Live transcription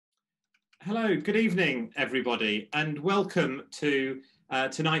Hello, good evening, everybody, and welcome to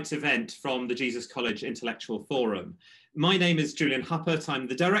tonight's event from the Jesus College Intellectual Forum. My name is Julian Huppert. I'm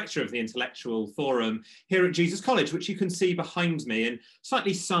the director of the Intellectual Forum here at Jesus College, which you can see behind me in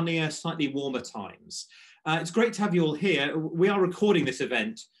slightly sunnier, slightly warmer times. It's great to have you all here. We are recording this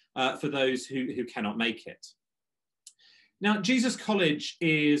event for those who cannot make it. Now, Jesus College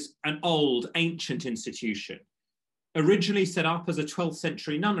is an old, ancient institution. Originally set up as a 12th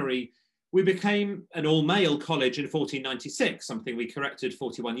century nunnery, we became an all-male college in 1496, something we corrected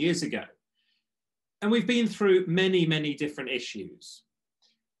 41 years ago. And we've been through many, many different issues.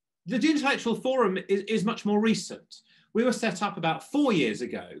 The Intellectual Forum is much more recent. We were set up about 4 years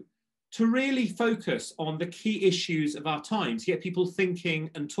ago to really focus on the key issues of our time, to get people thinking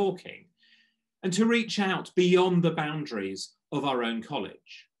and talking, and to reach out beyond the boundaries of our own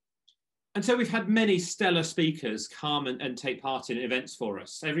college. And so we've had many stellar speakers come and take part in events for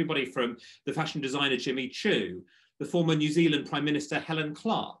us. Everybody from the fashion designer Jimmy Choo, the former New Zealand Prime Minister Ellen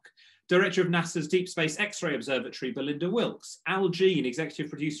Clark, director of NASA's Deep Space X-ray Observatory Belinda Wilkes, Al Jean, executive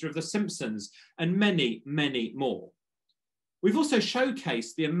producer of The Simpsons, and many, many more. We've also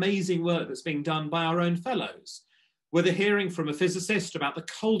showcased the amazing work that's being done by our own fellows, whether hearing from a physicist about the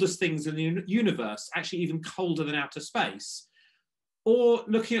coldest things in the universe, actually even colder than outer space, or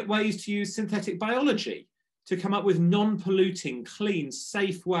looking at ways to use synthetic biology to come up with non-polluting, clean,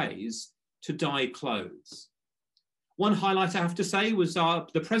 safe ways to dye clothes. One highlight, I have to say, was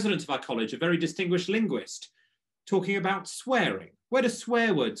the president of our college, a very distinguished linguist, talking about swearing. Where do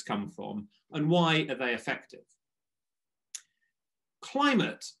swear words come from and why are they effective?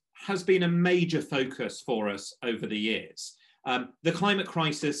 Climate has been a major focus for us over the years. The climate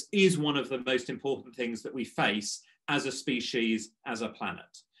crisis is one of the most important things that we face as a species, as a planet.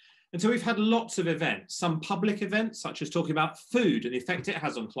 And so we've had lots of events, some public events, such as talking about food and the effect it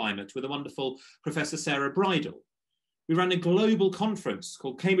has on climate with the wonderful Professor Sarah Bridle. We ran a global conference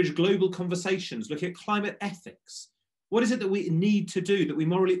called Cambridge Global Conversations, looking at climate ethics. What is it that we need to do, that we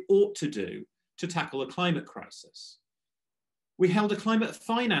morally ought to do to tackle the climate crisis? We held a climate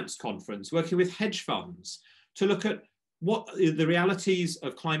finance conference working with hedge funds to look at what the realities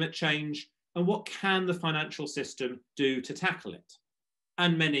of climate change and what can the financial system do to tackle it,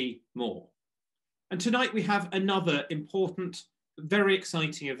 and many more. And tonight we have another important, very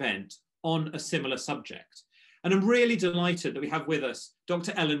exciting event on a similar subject. And I'm really delighted that we have with us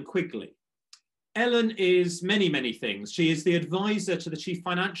Dr. Ellen Quigley. Ellen is many, many things. She is the advisor to the Chief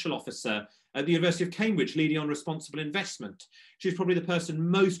Financial Officer at the University of Cambridge, leading on responsible investment. She's probably the person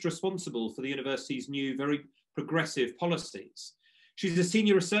most responsible for the university's new, very progressive policies. She's a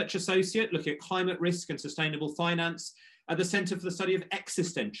senior research associate looking at climate risk and sustainable finance at the Centre for the Study of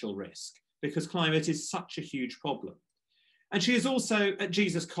Existential Risk, because climate is such a huge problem. And she is also at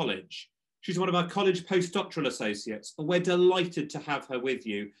Jesus College. She's one of our college postdoctoral associates, and we're delighted to have her with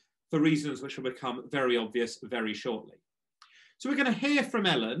you for reasons which will become very obvious very shortly. So we're going to hear from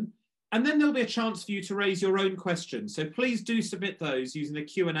Ellen, and then there'll be a chance for you to raise your own questions. So please do submit those using the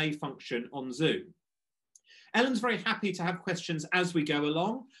Q&A function on Zoom. Ellen's very happy to have questions as we go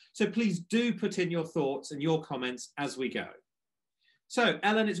along, so please do put in your thoughts and your comments as we go. So,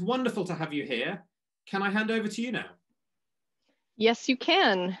 Ellen, it's wonderful to have you here. Can I hand over to you now? Yes, you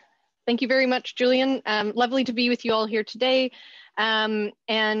can. Thank you very much, Julian. Lovely to be with you all here today.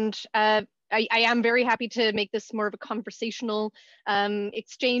 I am very happy to make this more of a conversational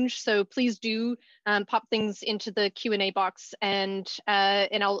exchange, so please do pop things into the Q&A box, and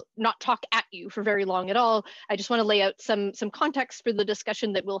I'll not talk at you for very long at all. I just want to lay out some context for the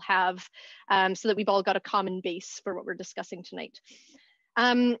discussion that we'll have, so that we've all got a common base for what we're discussing tonight.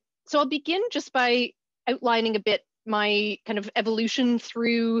 So I'll begin just by outlining a bit my kind of evolution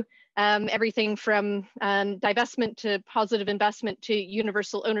through everything from divestment to positive investment to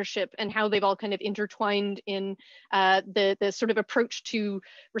universal ownership, and how they've all kind of intertwined in the sort of approach to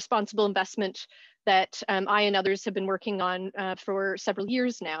responsible investment that I and others have been working on for several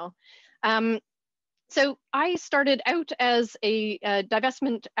years now. So I started out as a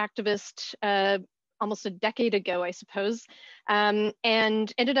divestment activist almost a decade ago, I suppose, and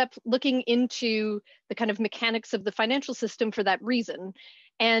ended up looking into the kind of mechanics of the financial system for that reason.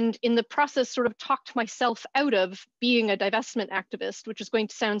 And in the process, sort of talked myself out of being a divestment activist, which is going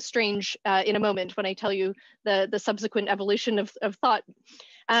to sound strange in a moment when I tell you the subsequent evolution of thought.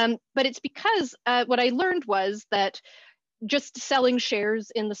 But it's because what I learned was that just selling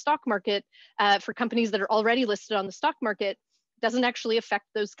shares in the stock market for companies that are already listed on the stock market doesn't actually affect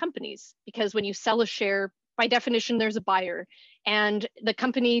those companies, because when you sell a share, by definition, there's a buyer, and the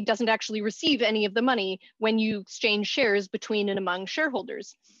company doesn't actually receive any of the money when you exchange shares between and among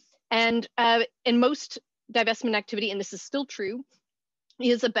shareholders. And in most divestment activity, and this is still true,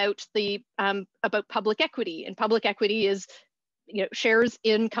 is about about public equity. And public equity is shares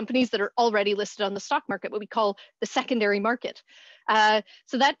in companies that are already listed on the stock market, what we call the secondary market.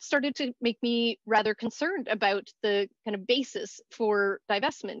 So that started to make me rather concerned about the kind of basis for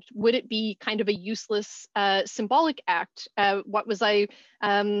divestment. Would it be kind of a useless symbolic act? What was I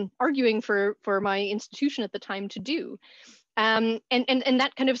arguing for my institution at the time to do? And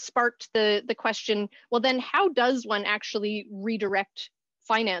that kind of sparked the question, well, then how does one actually redirect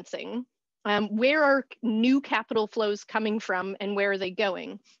financing? Where are new capital flows coming from and where are they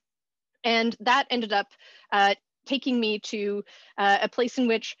going? And that ended up taking me to a place in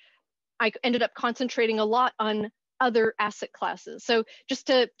which I ended up concentrating a lot on other asset classes. So just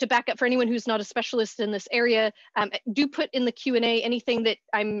to back up for anyone who's not a specialist in this area, do put in the Q&A anything that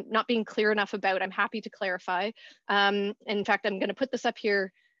I'm not being clear enough about. I'm happy to clarify. In fact, I'm going to put this up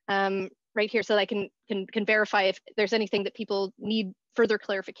here right here so that I can verify if there's anything that people need further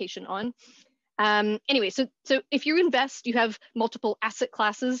clarification on. Anyway, so if you invest, you have multiple asset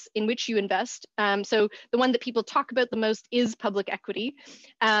classes in which you invest. So the one that people talk about the most is public equity,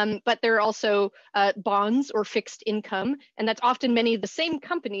 but there are also bonds or fixed income, and that's often many of the same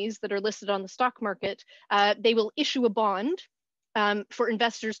companies that are listed on the stock market. They will issue a bond for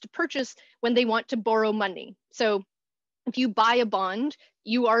investors to purchase when they want to borrow money. So if you buy a bond,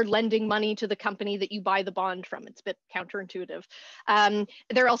 you are lending money to the company that you buy the bond from. It's a bit counterintuitive.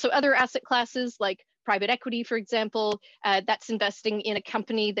 There are also other asset classes like private equity, for example. That's investing in a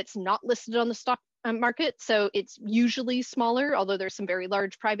company that's not listed on the stock market. So it's usually smaller, although there's some very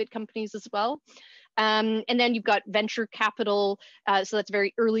large private companies as well. And then you've got venture capital. So that's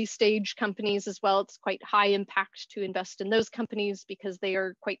very early stage companies as well. It's quite high impact to invest in those companies because they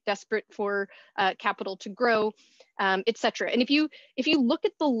are quite desperate for capital to grow, et cetera. And if you look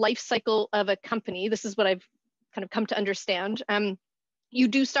at the life cycle of a company, this is what I've kind of come to understand. You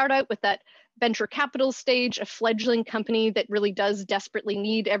do start out with that venture capital stage, a fledgling company that really does desperately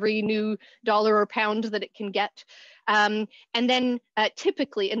need every new dollar or pound that it can get. And then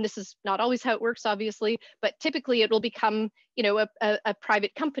typically, and this is not always how it works, obviously, but typically it will become, a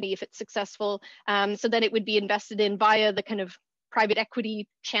private company if it's successful. So then it would be invested in via the kind of private equity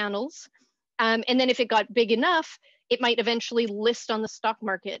channels. And then if it got big enough, it might eventually list on the stock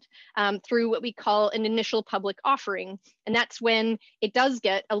market through what we call an initial public offering. And that's when it does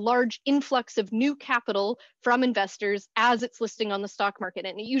get a large influx of new capital from investors as it's listing on the stock market.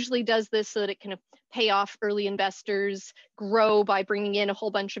 And it usually does this so that it can pay off early investors, grow by bringing in a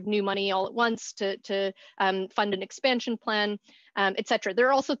whole bunch of new money all at once to fund an expansion plan, et cetera. There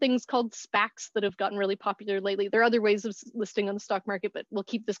are also things called SPACs that have gotten really popular lately. There are other ways of listing on the stock market, but we'll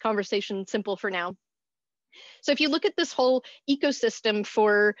keep this conversation simple for now. So if you look at this whole ecosystem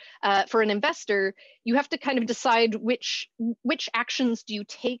for an investor, you have to kind of decide which actions do you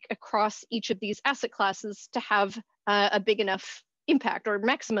take across each of these asset classes to have a big enough impact or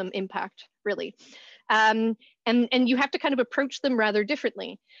maximum impact, really. And you have to kind of approach them rather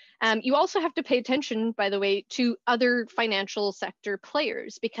differently. You also have to pay attention, by the way, to other financial sector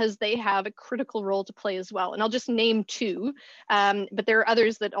players because they have a critical role to play as well. And I'll just name two, but there are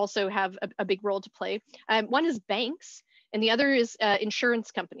others that also have a big role to play. One is banks, and the other is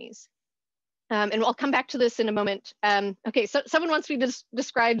insurance companies. And I'll come back to this in a moment. Okay, so someone wants me to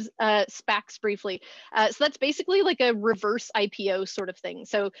describe SPACs briefly. So that's basically like a reverse IPO sort of thing.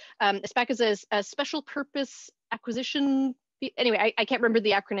 So a SPAC is a special purpose acquisition. Anyway, I can't remember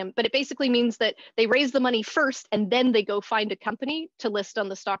the acronym, but it basically means that they raise the money first and then they go find a company to list on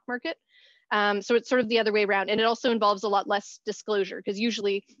the stock market. So it's sort of the other way around. And it also involves a lot less disclosure because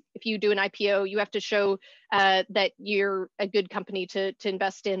usually if you do an IPO, you have to show that you're a good company to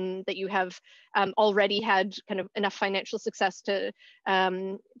invest in, that you have already had kind of enough financial success to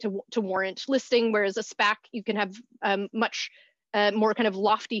warrant listing. Whereas a SPAC, you can have much more kind of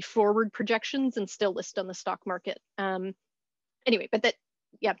lofty forward projections and still list on the stock market. Anyway, but that,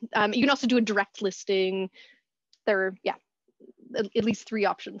 yeah, you can also do a direct listing. There are, yeah, at least 3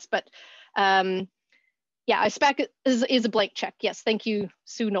 options, but yeah, a SPAC is a blank check. Yes, thank you,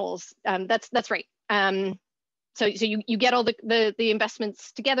 Sue Knowles. That's right. So you get all the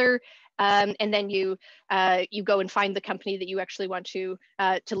investments together, and then you go and find the company that you actually want to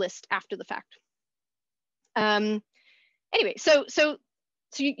list after the fact. Anyway, so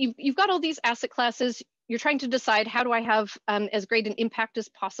you've got all these asset classes. You're trying to decide, how do I have as great an impact as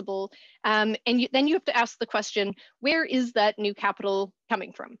possible? And then you have to ask the question, where is that new capital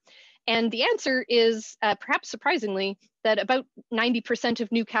coming from? And the answer is, perhaps surprisingly, that about 90%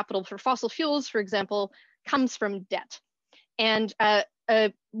 of new capital for fossil fuels, for example, comes from debt. And a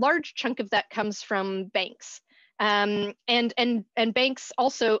a large chunk of that comes from banks. And banks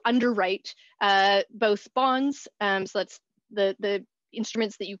also underwrite both bonds, so that's the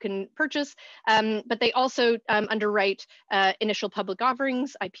instruments that you can purchase, but they also underwrite initial public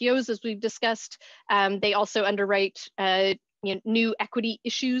offerings, IPOs, as we've discussed. They also underwrite new equity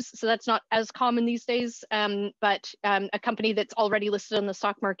issues, so that's not as common these days, but a company that's already listed on the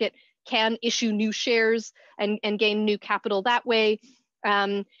stock market can issue new shares and gain new capital that way,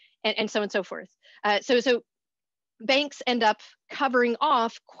 and so on and so forth. So banks end up covering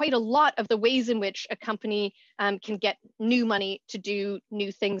off quite a lot of the ways in which a company can get new money to do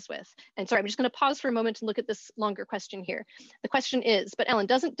new things with. And sorry, I'm just going to pause for a moment and look at this longer question here. The question is, but Ellen,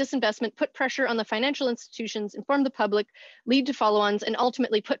 doesn't disinvestment put pressure on the financial institutions, inform the public, lead to follow-ons, and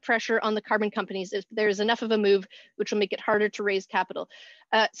ultimately put pressure on the carbon companies if there is enough of a move which will make it harder to raise capital?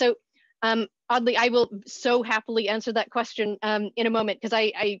 Oddly, I will so happily answer that question in a moment, because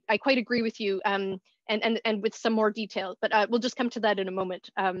I quite agree with you, and with some more detail, but we'll just come to that in a moment.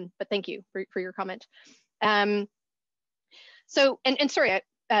 But thank you for your comment. Sorry,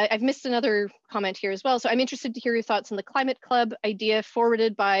 I've missed another comment here as well. So I'm interested to hear your thoughts on the Climate Club idea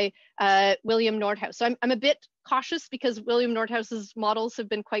forwarded by William Nordhaus. So I'm a bit cautious because William Nordhaus's models have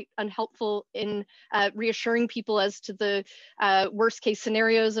been quite unhelpful in reassuring people as to the worst case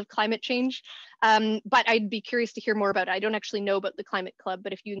scenarios of climate change. But I'd be curious to hear more about it. I don't actually know about the Climate Club,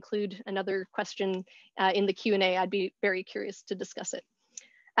 but if you include another question in the Q&A, I'd be very curious to discuss it.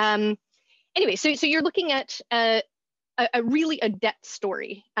 Anyway, so you're looking at really a debt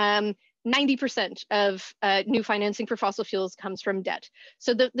story. 90% of new financing for fossil fuels comes from debt.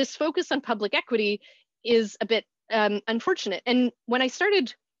 So this focus on public equity is a bit unfortunate. And when I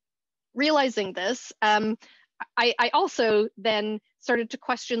started realizing this, I also then started to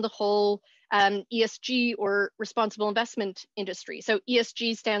question the whole ESG, or responsible investment industry. So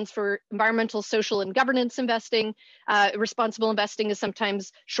ESG stands for environmental, social, and governance investing. Responsible investing is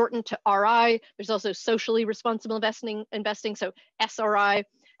sometimes shortened to RI. There's also socially responsible investing, so SRI.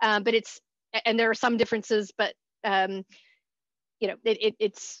 But and there are some differences, but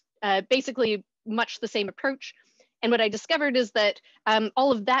it's basically much the same approach. And what I discovered is that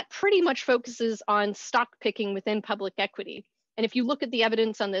all of that pretty much focuses on stock picking within public equity. And if you look at the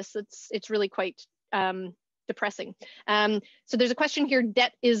evidence on this, it's really quite depressing. So there's a question here,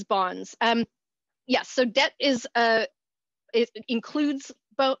 debt is bonds. Yes, so debt is, it includes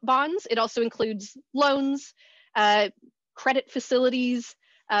bonds. It also includes loans, credit facilities,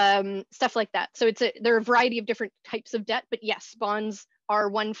 stuff like that. So there are a variety of different types of debt, but yes, bonds are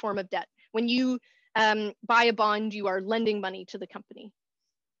one form of debt. When you buy a bond, you are lending money to the company.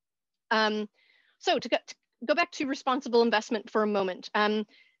 So to go back to responsible investment for a moment,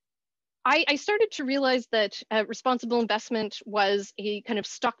 I started to realize that responsible investment was a kind of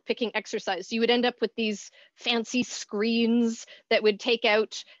stock picking exercise. You would end up with these fancy screens that would take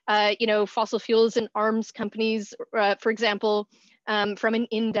out, fossil fuels and arms companies, for example, from an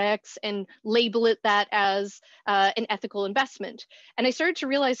index and label it that as an ethical investment. And I started to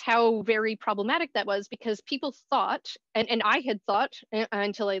realize how very problematic that was, because people thought, and I had thought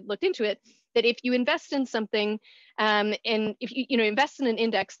until I looked into it, that if you invest in something, and if you invest in an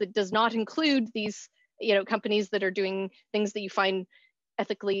index that does not include these companies that are doing things that you find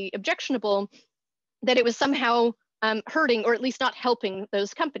ethically objectionable, that it was somehow hurting, or at least not helping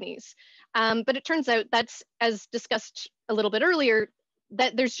those companies. But it turns out that's, as discussed a little bit earlier,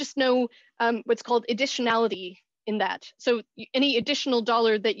 that there's just no what's called additionality in that. So any additional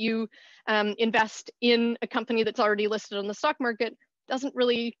dollar that you invest in a company that's already listed on the stock market doesn't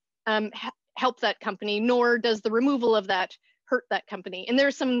really help that company, nor does the removal of that hurt that company. And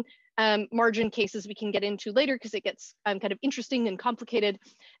there's some margin cases we can get into later, because it gets kind of interesting and complicated.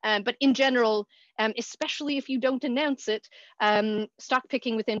 But in general, especially if you don't announce it, stock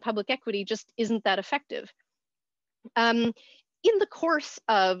picking within public equity just isn't that effective. In the course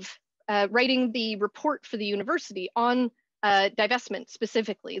of writing the report for the university on divestment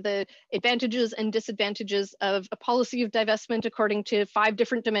specifically, the advantages and disadvantages of a policy of divestment according to 5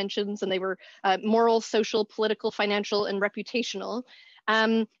 different dimensions, and they were moral, social, political, financial, and reputational.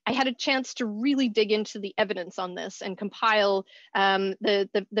 I had a chance to really dig into the evidence on this and compile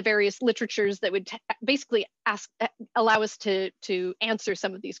the various literatures that would basically allow us to answer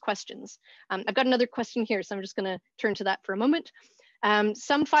some of these questions. I've got another question here, so I'm just going to turn to that for a moment.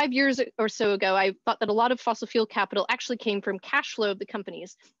 Some 5 years or so ago, I thought that a lot of fossil fuel capital actually came from cash flow of the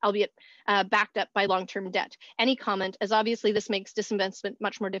companies, albeit backed up by long-term debt. Any comment, as obviously this makes disinvestment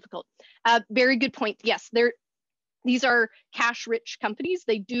much more difficult? Very good point. Yes, these are cash-rich companies.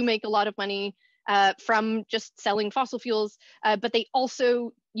 They do make a lot of money from just selling fossil fuels, but they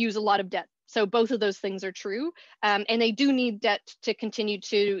also use a lot of debt. So both of those things are true, and they do need debt to continue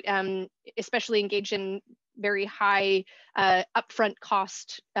to especially engage in very high upfront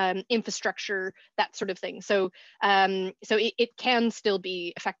cost infrastructure, that sort of thing. So it can still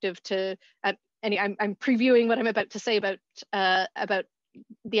be effective to, and I'm previewing what I'm about to say about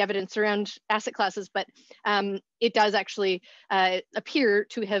the evidence around asset classes, but it does actually appear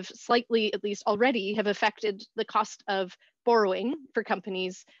to have slightly, at least already, have affected the cost of borrowing for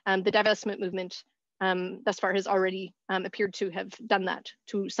companies. The divestment movement thus far has already appeared to have done that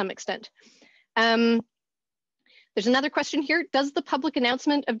to some extent. There's another question here. Does the public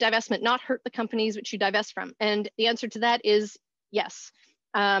announcement of divestment not hurt the companies which you divest from? And the answer to that is yes,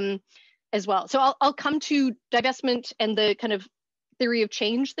 as well. So I'll come to divestment and the kind of theory of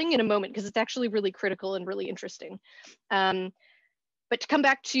change thing in a moment, because it's actually really critical and really interesting. But to come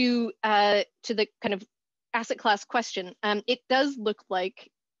back to the kind of asset class question, it does look like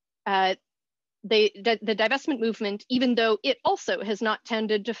the divestment movement, even though it also has not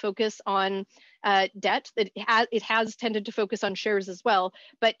tended to focus on debt, that it has tended to focus on shares as well.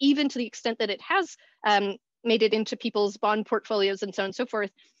 But even to the extent that it has made it into people's bond portfolios and so on and so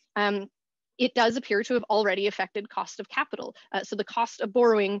forth, it does appear to have already affected cost of capital. So the cost of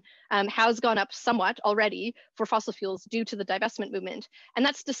borrowing has gone up somewhat already for fossil fuels due to the divestment movement. And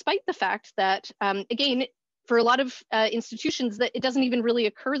that's despite the fact that, again, for a lot of institutions, that it doesn't even really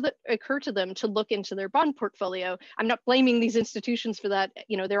occur to them to look into their bond portfolio. I'm not blaming these institutions for that.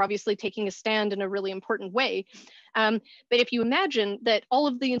 You know, they're obviously taking a stand in a really important way. But if you imagine that all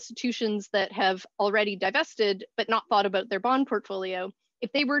of the institutions that have already divested but not thought about their bond portfolio,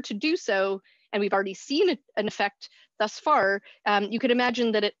 if they were to do so, and we've already seen an effect thus far, you could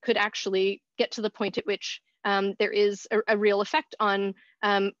imagine that it could actually get to the point at which there is a real effect on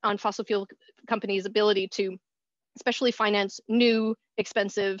fossil fuel companies' ability to especially finance new,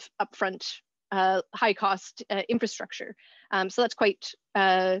 expensive, upfront, high-cost infrastructure. So that's quite,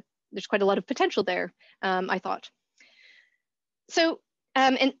 there's quite a lot of potential there, I thought. So,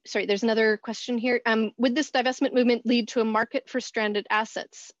 and sorry, there's another question here. Would this divestment movement lead to a market for stranded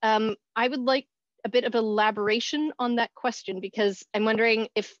assets? I would like a bit of elaboration on that question, because I'm wondering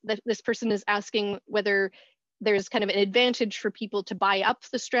if this person is asking whether there's kind of an advantage for people to buy up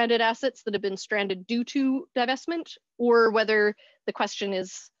the stranded assets that have been stranded due to divestment, or whether the question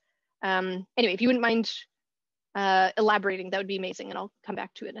is, anyway, if you wouldn't mind elaborating, that would be amazing, and I'll come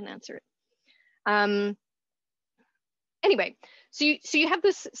back to it and answer it. Anyway, so you have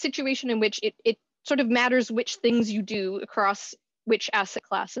this situation in which it sort of matters which things you do across which asset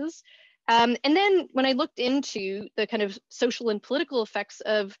classes. And then when I looked into the kind of social and political effects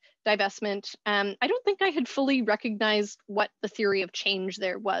of divestment, I don't think I had fully recognized what the theory of change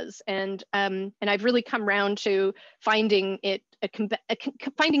there was. And I've really come around to finding it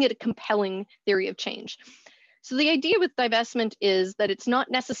a compelling theory of change. So the idea with divestment is that it's not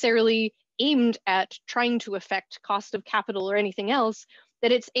necessarily aimed at trying to affect cost of capital or anything else,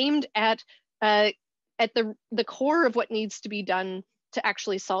 that it's aimed at the core of what needs to be done to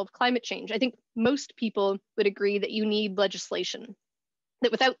actually solve climate change. I think most people would agree that you need legislation,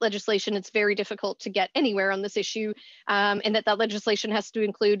 that without legislation, it's very difficult to get anywhere on this issue, and that legislation has to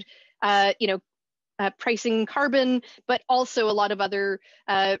include, pricing carbon, but also a lot of other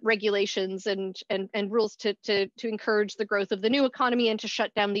regulations and rules to encourage the growth of the new economy and to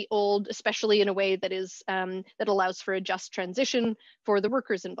shut down the old, especially in a way that is that allows for a just transition for the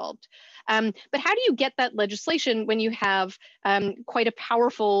workers involved. But how do you get that legislation when you have quite a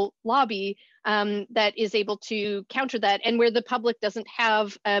powerful lobby that is able to counter that, and where the public doesn't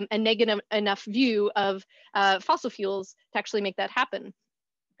have a negative enough view of fossil fuels to actually make that happen?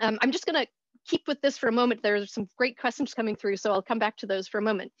 I'm just going to keep with this for a moment. There's some great questions coming through, so I'll come back to those for a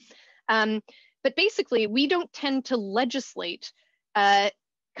moment. But basically, we don't tend to legislate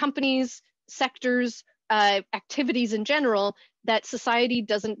companies, sectors, activities in general that society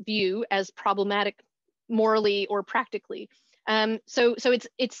doesn't view as problematic morally or practically. So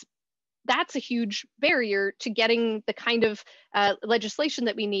that's a huge barrier to getting the kind of legislation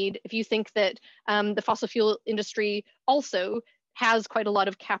that we need if you think that the fossil fuel industry also has quite a lot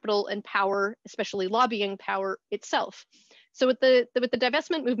of capital and power, especially lobbying power itself. So what the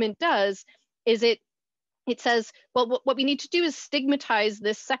divestment movement does is it says, well, what we need to do is stigmatize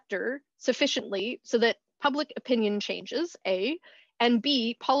this sector sufficiently so that public opinion changes, A, and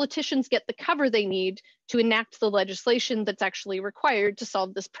B, politicians get the cover they need to enact the legislation that's actually required to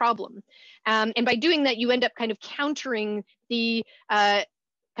solve this problem. And by doing that, you end up kind of countering the kind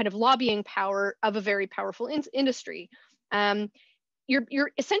of lobbying power of a very powerful industry.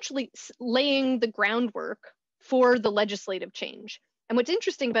 you're essentially laying the groundwork for the legislative change. And what's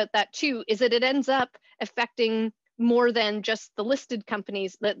interesting about that too is that it ends up affecting more than just the listed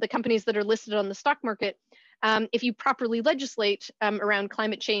companies, the companies that are listed on the stock market. If you properly legislate around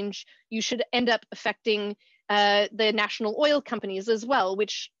climate change, you should end up affecting the national oil companies as well,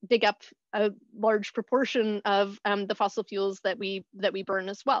 which dig up a large proportion of the fossil fuels that we burn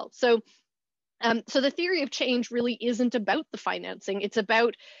as well. So the theory of change really isn't about the financing. It's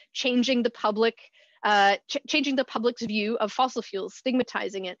about changing the public, changing the public's view of fossil fuels,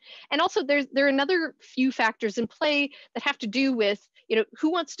 stigmatizing it. And also there are another few factors in play that have to do with,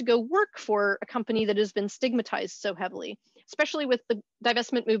 who wants to go work for a company that has been stigmatized so heavily, especially with the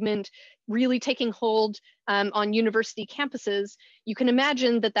divestment movement really taking hold on university campuses. You can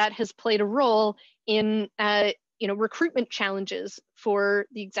imagine that has played a role in recruitment challenges for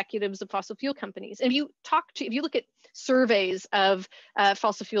the executives of fossil fuel companies. And if you look at surveys of of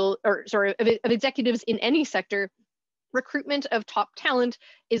executives in any sector, recruitment of top talent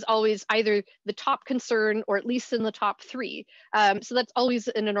is always either the top concern or at least in the top three. So that's always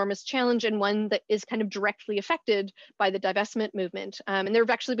an enormous challenge, and one that is kind of directly affected by the divestment movement. And there have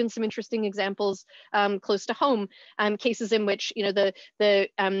actually been some interesting examples close to home, cases in which the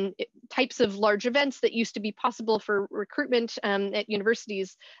types of large events that used to be possible for recruitment at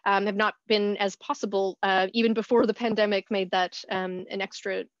universities have not been as possible even before the pandemic made that an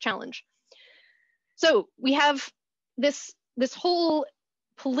extra challenge. So we have this whole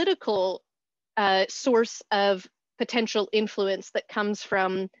political source of potential influence that comes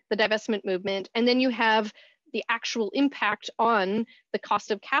from the divestment movement. And then you have the actual impact on the cost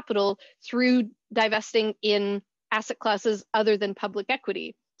of capital through divesting in asset classes other than public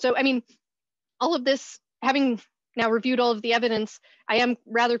equity. So, I mean, all of this, having now reviewed all of the evidence, I am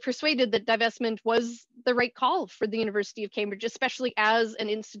rather persuaded that divestment was the right call for the University of Cambridge, especially as an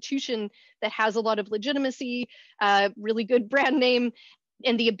institution that has a lot of legitimacy, really good brand name,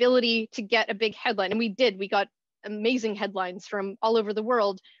 and the ability to get a big headline. And we got amazing headlines from all over the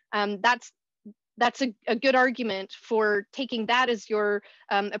world. That's a good argument for taking that as your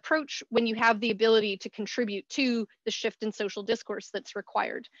approach when you have the ability to contribute to the shift in social discourse that's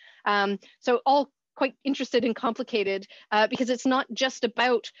required. So all quite interested and complicated because it's not just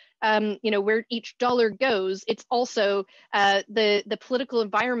about where each dollar goes. It's also the political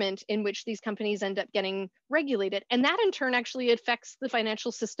environment in which these companies end up getting regulated, and that in turn actually affects the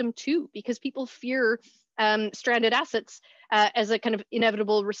financial system too, because people fear stranded assets as a kind of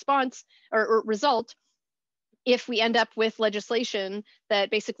inevitable response or result if we end up with legislation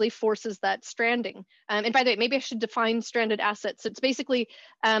that basically forces that stranding. And by the way, maybe I should define stranded assets. It's basically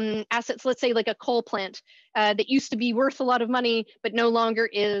assets, let's say like a coal plant that used to be worth a lot of money, but no longer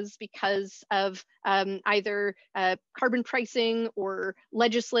is because of either carbon pricing or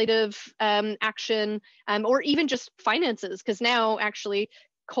legislative action, or even just finances, because now actually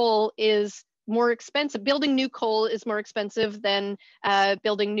coal is more expensive. Building new coal is more expensive than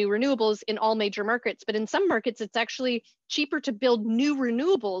building new renewables in all major markets. But in some markets, it's actually cheaper to build new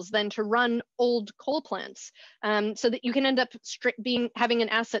renewables than to run old coal plants, so that you can end up having an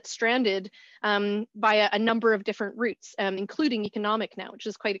asset stranded by a number of different routes, including economic now, which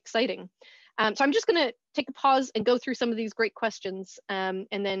is quite exciting. So I'm just going to take a pause and go through some of these great questions, and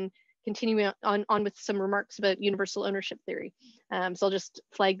then continue on with some remarks about universal ownership theory. So I'll just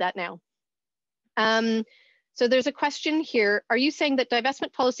flag that now. So there's a question here. Are you saying that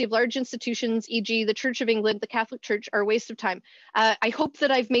divestment policy of large institutions, e.g. the Church of England, the Catholic Church, are a waste of time? I hope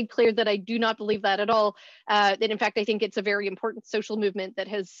that I've made clear that I do not believe that at all. That in fact, I think it's a very important social movement that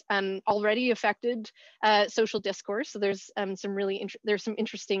has already affected social discourse. So there's some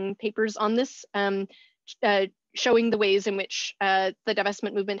interesting papers on this, showing the ways in which the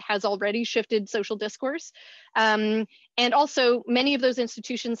divestment movement has already shifted social discourse. And also many of those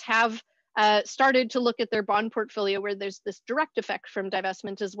institutions have started to look at their bond portfolio where there's this direct effect from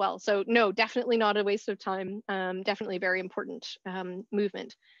divestment as well. So no, definitely not a waste of time. Definitely a very important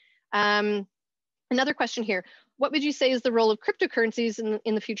movement. Another question here. What would you say is the role of cryptocurrencies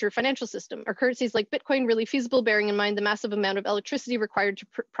in the future financial system? Are currencies like Bitcoin really feasible, bearing in mind the massive amount of electricity required to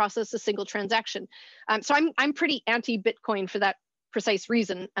process a single transaction? So I'm pretty anti-Bitcoin for that precise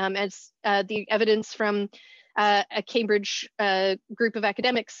reason, as the evidence from a Cambridge group of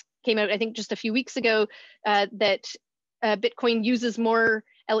academics came out, I think, just a few weeks ago, that Bitcoin uses more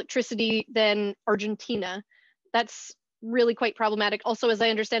electricity than Argentina. That's really quite problematic. Also, as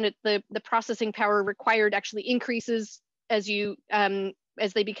I understand it, the processing power required actually increases as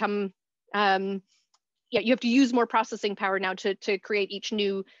they become, you have to use more processing power now to create each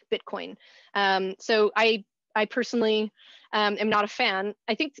new Bitcoin. So I I personally am not a fan.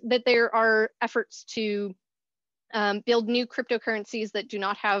 I think that there are efforts to build new cryptocurrencies that do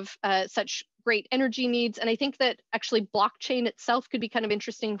not have such great energy needs. And I think that actually blockchain itself could be kind of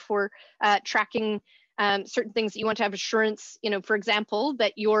interesting for tracking certain things that you want to have assurance, for example,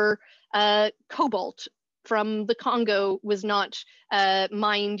 that your cobalt from the Congo was not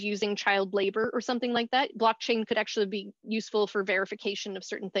mined using child labor or something like that. Blockchain could actually be useful for verification of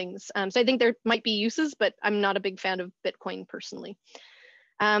certain things. So I think there might be uses, but I'm not a big fan of Bitcoin personally.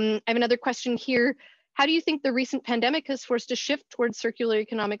 I have another question here. How do you think the recent pandemic has forced a shift towards circular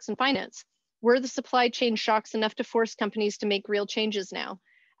economics and finance? Were the supply chain shocks enough to force companies to make real changes now?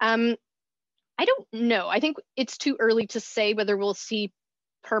 I don't know. I think it's too early to say whether we'll see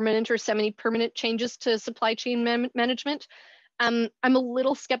permanent or semi-permanent changes to supply chain management. I'm a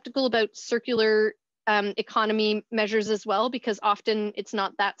little skeptical about circular economy measures as well, because often it's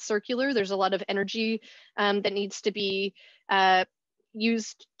not that circular. There's a lot of energy that needs to be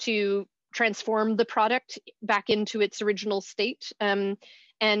used to transform the product back into its original state.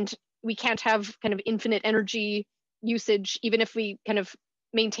 And we can't have kind of infinite energy usage, even if we kind of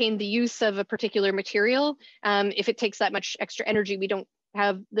maintain the use of a particular material. If it takes that much extra energy, we don't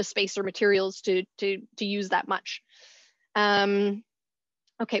have the space or materials to use that much. Okay,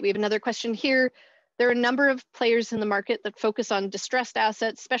 we have another question here. There are a number of players in the market that focus on distressed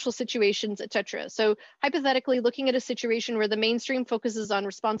assets, special situations, etc. So hypothetically, looking at a situation where the mainstream focuses on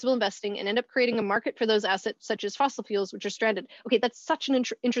responsible investing and end up creating a market for those assets, such as fossil fuels, which are stranded. Okay, that's such an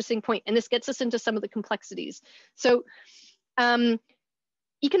interesting point, and this gets us into some of the complexities. So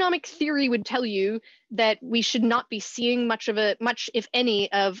economic theory would tell you that we should not be seeing much, if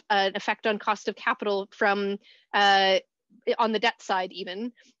any, of an effect on cost of capital from on the debt side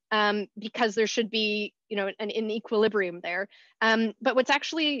even. Because there should be, an equilibrium there. But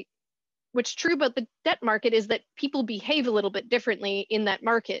what's true about the debt market is that people behave a little bit differently in that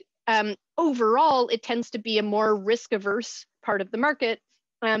market. Overall, it tends to be a more risk-averse part of the market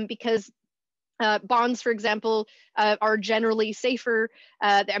because bonds, for example, are generally safer.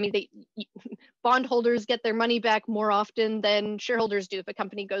 Bondholders get their money back more often than shareholders do if a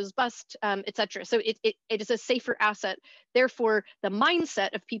company goes bust, etc. So it is a safer asset. Therefore, the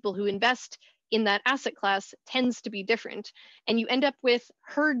mindset of people who invest in that asset class tends to be different. And you end up with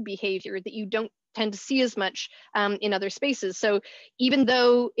herd behavior that you don't tend to see as much in other spaces. So even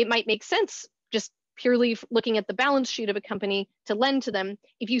though it might make sense just purely looking at the balance sheet of a company to lend to them,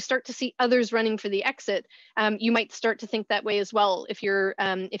 if you start to see others running for the exit, you might start to think that way as well if you're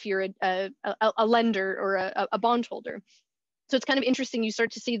a lender or a bondholder. So it's kind of interesting. You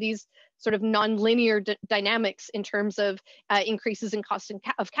start to see these sort of non-linear dynamics in terms of increases in cost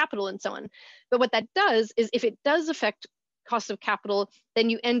of capital and so on. But what that does is if it does affect cost of capital, then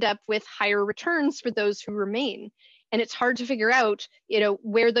you end up with higher returns for those who remain. And it's hard to figure out,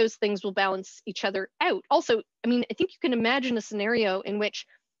 where those things will balance each other out. Also, I think you can imagine a scenario in which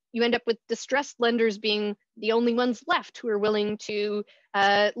you end up with distressed lenders being the only ones left who are willing to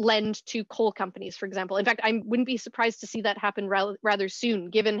lend to coal companies, for example. In fact, I wouldn't be surprised to see that happen rather soon,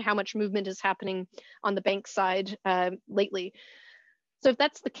 given how much movement is happening on the bank side lately. So if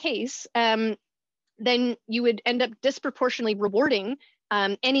that's the case, then you would end up disproportionately rewarding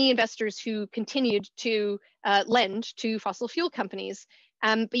any investors who continued to lend to fossil fuel companies.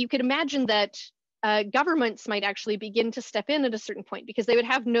 But you could imagine that governments might actually begin to step in at a certain point because they would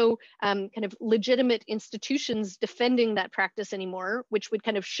have no kind of legitimate institutions defending that practice anymore, which would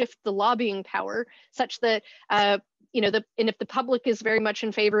kind of shift the lobbying power such that and if the public is very much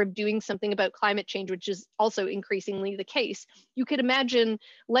in favor of doing something about climate change, which is also increasingly the case, you could imagine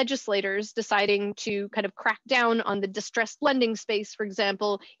legislators deciding to kind of crack down on the distressed lending space, for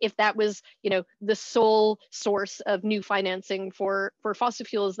example, if that was, the sole source of new financing for fossil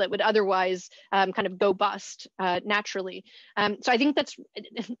fuels that would otherwise kind of go bust naturally. So I think this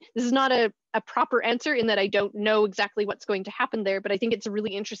is not a proper answer in that I don't know exactly what's going to happen there, but I think it's a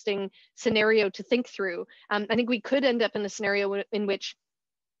really interesting scenario to think through. I think we could end up in a scenario in which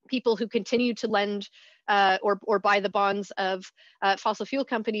people who continue to lend or buy the bonds of fossil fuel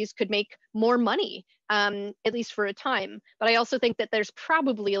companies could make more money, at least for a time. But I also think that there's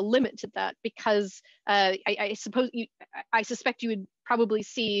probably a limit to that because I suspect you would probably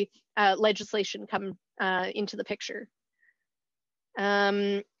see legislation come into the picture.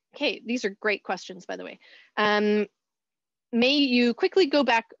 Okay, these are great questions, by the way. May you quickly go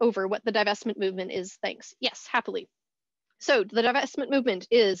back over what the divestment movement is? Thanks. Yes, happily. So the divestment movement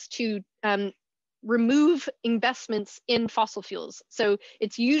is to remove investments in fossil fuels. So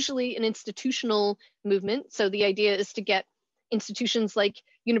it's usually an institutional movement. So the idea is to get institutions like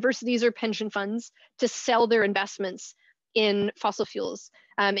universities or pension funds to sell their investments in fossil fuels.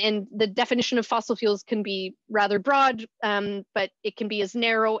 And the definition of fossil fuels can be rather broad, but it can be as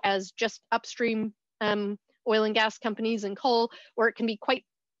narrow as just upstream oil and gas companies and coal, or it can be quite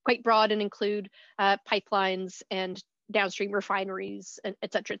broad and include pipelines and downstream refineries, and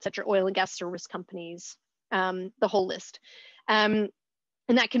et cetera, oil and gas service companies, the whole list.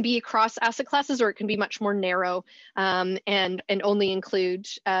 And that can be across asset classes, or it can be much more narrow and only include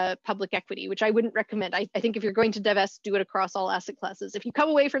public equity, which I wouldn't recommend. I think if you're going to divest, do it across all asset classes. If you come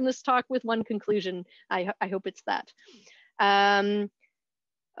away from this talk with one conclusion, I hope it's that.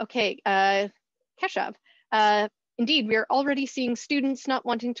 Okay, Keshav. Indeed, we are already seeing students not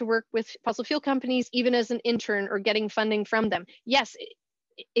wanting to work with fossil fuel companies, even as an intern, or getting funding from them. Yes,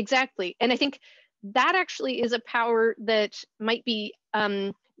 exactly. And I think that actually is a power that might be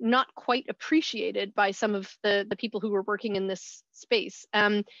not quite appreciated by some of the people who are working in this space.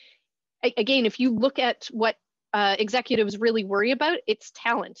 Again, if you look at what executives really worry about, it's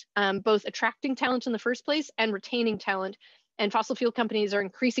talent, both attracting talent in the first place and retaining talent. And fossil fuel companies are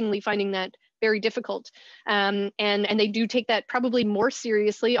increasingly finding that very difficult. And they do take that probably more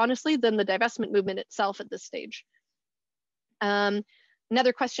seriously, honestly, than the divestment movement itself at this stage.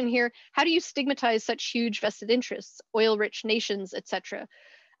 Another question here, how do you stigmatize such huge vested interests, oil-rich nations, etc.?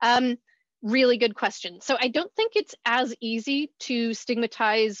 Really good question. So I don't think it's as easy to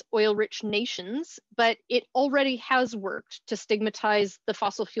stigmatize oil-rich nations, but it already has worked to stigmatize the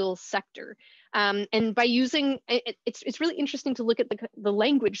fossil fuel sector. And by using, it's really interesting to look at the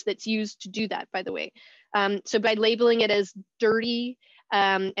language that's used to do that, by the way. So by labeling it as dirty,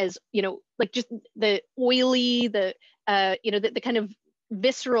 as, like just the oily, the kind of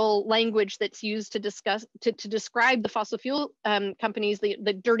visceral language that's used to describe the fossil fuel companies,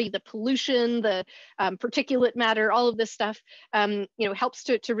 the dirty, the pollution, the particulate matter, all of this stuff, helps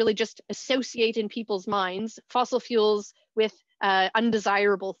to really just associate in people's minds fossil fuels with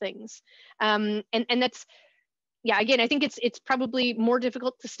undesirable things. And that's, yeah, again, I think it's probably more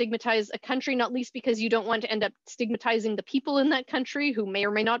difficult to stigmatize a country, not least because you don't want to end up stigmatizing the people in that country who may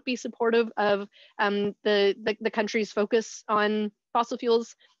or may not be supportive of the country's focus on fossil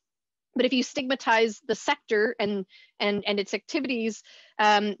fuels. But if you stigmatize the sector and its activities,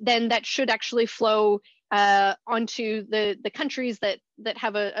 then that should actually flow onto the countries that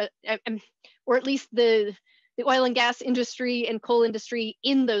have or at least the oil and gas industry and coal industry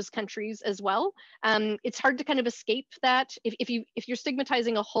in those countries as well. It's hard to kind of escape that. If you're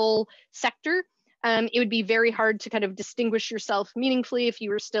stigmatizing a whole sector, it would be very hard to kind of distinguish yourself meaningfully if you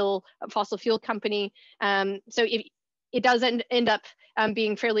were still a fossil fuel company. So it does end up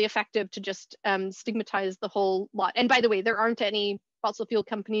being fairly effective to just stigmatize the whole lot. And by the way, there aren't any fossil fuel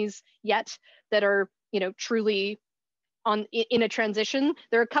companies yet that are, truly in a transition.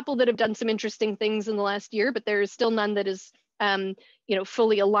 There are a couple that have done some interesting things in the last year, but there is still none that is,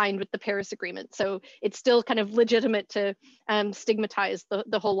 fully aligned with the Paris Agreement. So it's still kind of legitimate to stigmatize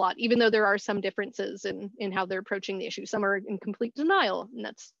the whole lot, even though there are some differences in how they're approaching the issue. Some are in complete denial, and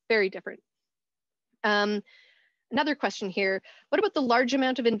that's very different. Another question here, what about the large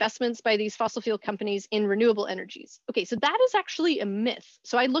amount of investments by these fossil fuel companies in renewable energies? Okay, so that is actually a myth.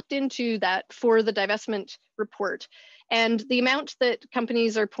 So I looked into that for the divestment report, and the amount that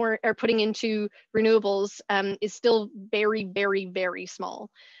companies are putting into renewables is still very, very, very small.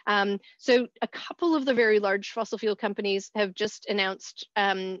 So a couple of the very large fossil fuel companies have just announced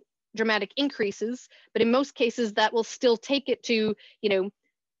dramatic increases, but in most cases that will still take it to,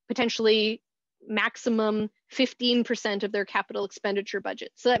 potentially maximum 15% of their capital expenditure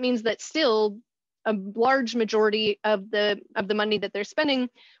budget. So that means that still a large majority of the money that they're spending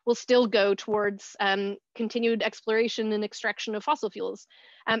will still go towards continued exploration and extraction of fossil fuels.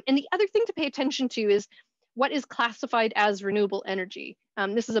 And the other thing to pay attention to is what is classified as renewable energy.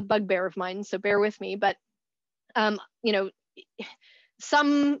 This is a bugbear of mine, so bear with me, but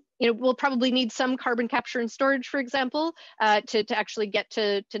we'll probably need some carbon capture and storage, for example, to actually get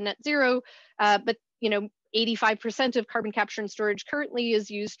to net zero. But 85% of carbon capture and storage currently is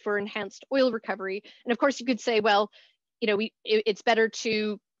used for enhanced oil recovery. And of course, you could say, well, it's better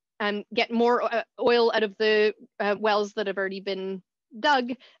to get more oil out of the wells that have already been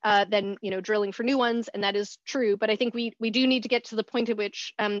dug than drilling for new ones, and that is true. But I think we do need to get to the point at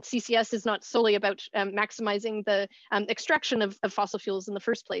which CCS is not solely about maximizing the extraction of fossil fuels in the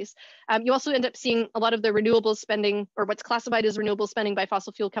first place. You also end up seeing a lot of the renewable spending, or what's classified as renewable spending by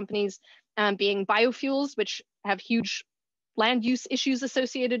fossil fuel companies, being biofuels, which have huge land use issues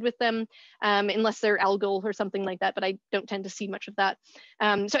associated with them, unless they're algal or something like that, but I don't tend to see much of that.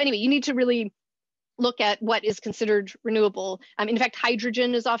 So anyway, you need to really look at what is considered renewable. In fact,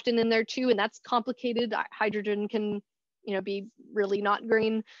 hydrogen is often in there too, and that's complicated. Hydrogen can, be really not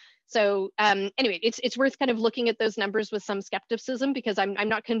green. So anyway, it's worth kind of looking at those numbers with some skepticism, because I'm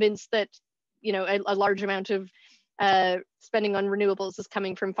not convinced that, a large amount of spending on renewables is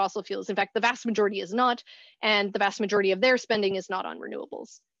coming from fossil fuels. In fact, the vast majority is not, and the vast majority of their spending is not on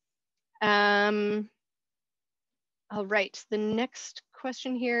renewables. All right, the next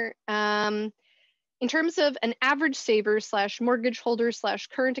question here. In terms of an average saver / mortgage holder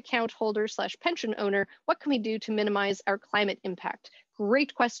 / current account holder / pension owner, what can we do to minimize our climate impact?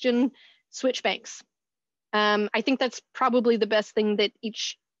 Great question. Switch banks. I think that's probably the best thing that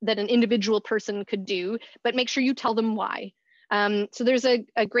an individual person could do, but make sure you tell them why. So there's a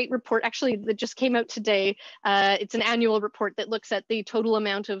great report actually that just came out today. It's an annual report that looks at the total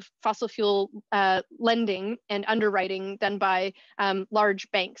amount of fossil fuel lending and underwriting done by large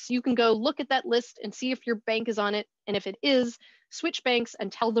banks. You can go look at that list and see if your bank is on it. And if it is, switch banks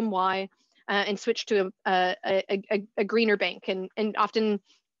and tell them why, and switch to a greener bank. And often,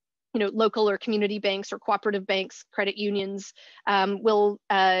 local or community banks or cooperative banks, credit unions will,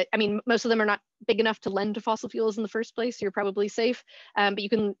 most of them are not big enough to lend to fossil fuels in the first place, so you're probably safe. But you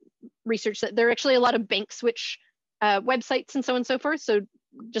can research that. There are actually a lot of bank switch websites and so on and so forth. So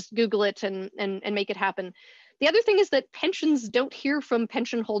just Google it and make it happen. The other thing is that pensions don't hear from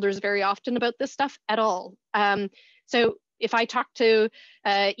pension holders very often about this stuff at all. So if I talk to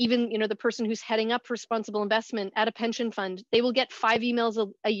even the person who's heading up responsible investment at a pension fund, they will get 5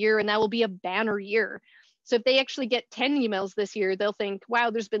 emails a year, and that will be a banner year. So if they actually get 10 emails this year, they'll think,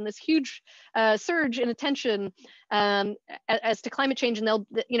 wow, there's been this huge surge in attention as to climate change, and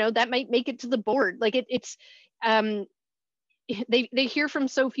that might make it to the board. Like they hear from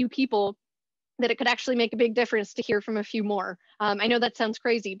so few people that it could actually make a big difference to hear from a few more. I know that sounds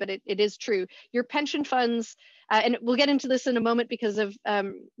crazy, but it is true. Your pension funds, and we'll get into this in a moment because of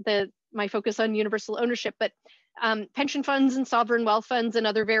my focus on universal ownership, but pension funds and sovereign wealth funds and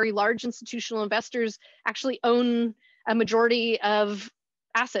other very large institutional investors actually own a majority of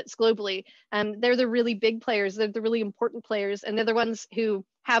assets globally. They're the really big players, they're the really important players, and they're the ones who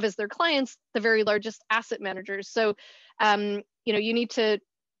have as their clients the very largest asset managers. So, you need to,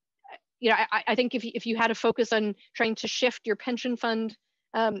 I think if you had a focus on trying to shift your pension fund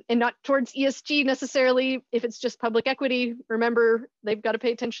and not towards ESG necessarily, if it's just public equity, remember they've got to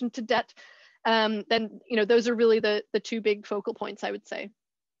pay attention to debt. Then those are really the two big focal points, I would say.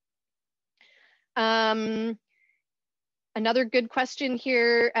 Another good question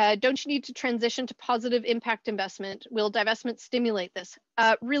here, don't you need to transition to positive impact investment? Will divestment stimulate this?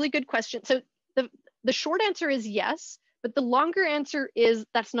 Really good question. So the short answer is yes, but the longer answer is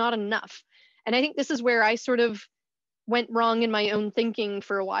that's not enough. And I think this is where I sort of went wrong in my own thinking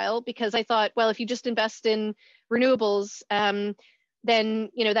for a while, because I thought, well, if you just invest in renewables, then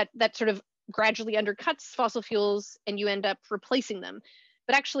that sort of gradually undercuts fossil fuels and you end up replacing them.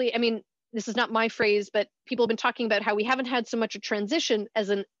 But actually, this is not my phrase, but people have been talking about how we haven't had so much a transition as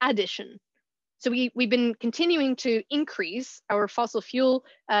an addition. So we've been continuing to increase our fossil fuel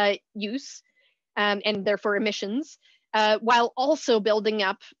use and therefore emissions, while also building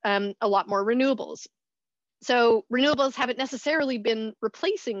up a lot more renewables. So renewables haven't necessarily been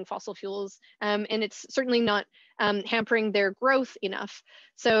replacing fossil fuels, and it's certainly not hampering their growth enough.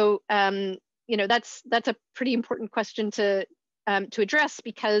 So that's a pretty important question to address,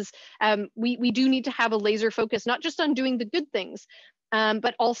 because we do need to have a laser focus, not just on doing the good things,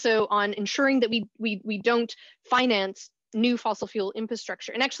 but also on ensuring that we don't finance new fossil fuel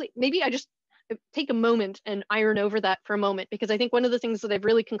infrastructure. And actually, maybe I just take a moment and iron over that for a moment, because I think one of the things that I've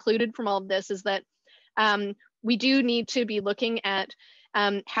really concluded from all of this is that we do need to be looking at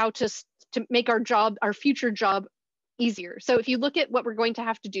how to make our future job easier. So if you look at what we're going to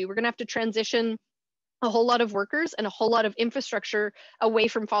have to do, we're going to have to transition a whole lot of workers and a whole lot of infrastructure away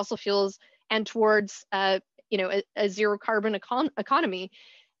from fossil fuels and towards a zero carbon economy.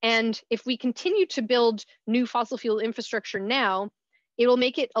 And if we continue to build new fossil fuel infrastructure now, it will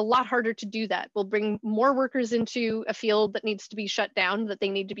make it a lot harder to do that. We'll bring more workers into a field that needs to be shut down, that they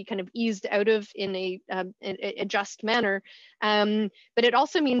need to be kind of eased out of in a just manner. But it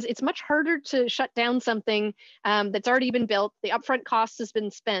also means it's much harder to shut down something that's already been built. The upfront cost has been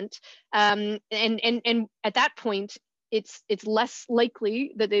spent, and at that point, it's less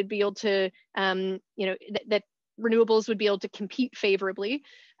likely that they'd be able to, that renewables would be able to compete favorably.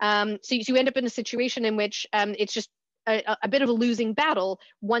 So you end up in a situation in which it's just a bit of a losing battle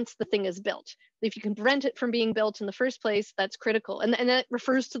once the thing is built. If you can prevent it from being built in the first place, that's critical. And that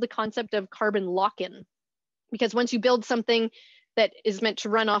refers to the concept of carbon lock-in, because once you build something, that is meant to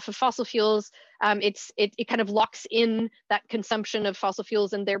run off of fossil fuels, it kind of locks in that consumption of fossil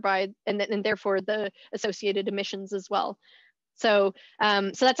fuels and therefore the associated emissions as well. So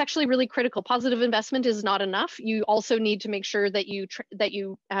that's actually really critical. Positive investment is not enough. You also need to make sure that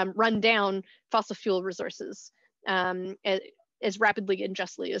you run down fossil fuel resources as rapidly and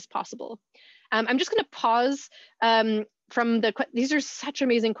justly as possible. I'm just going to pause these are such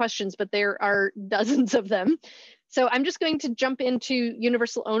amazing questions, but there are dozens of them. So I'm just going to jump into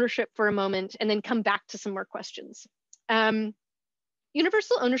universal ownership for a moment and then come back to some more questions.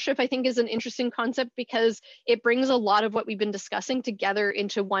 Universal ownership, I think, is an interesting concept because it brings a lot of what we've been discussing together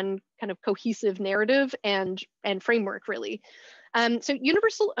into one kind of cohesive narrative and framework, really. So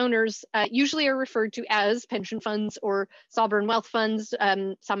universal owners usually are referred to as pension funds or sovereign wealth funds,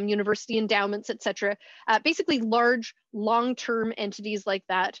 some university endowments, etc. Basically large long-term entities like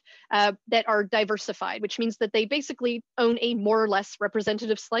that that are diversified, which means that they basically own a more or less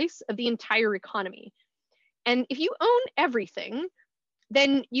representative slice of the entire economy. And if you own everything,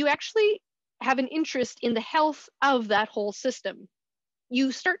 then you actually have an interest in the health of that whole system.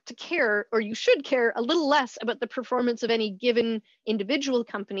 You start to care, or you should care, a little less about the performance of any given individual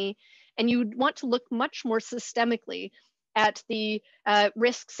company, and you'd want to look much more systemically at the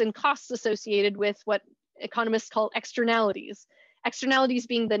risks and costs associated with what economists call externalities. Externalities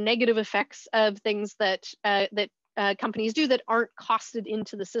being the negative effects of things that companies do that aren't costed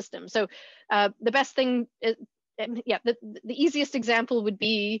into the system. So the best thing the easiest example would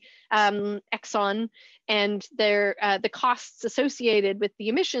be Exxon and the costs associated with the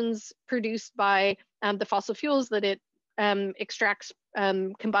emissions produced by the fossil fuels that it extracts,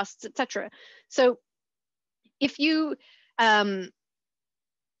 combusts, etc. So if you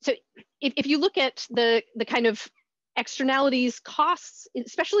if you look at the kind of externalities costs,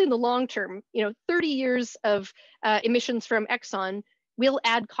 especially in the long term, 30 years of emissions from Exxon will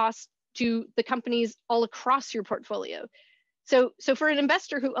add costs to the companies all across your portfolio. So for an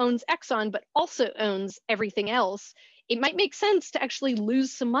investor who owns Exxon but also owns everything else, it might make sense to actually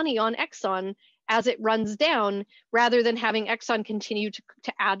lose some money on Exxon as it runs down rather than having Exxon continue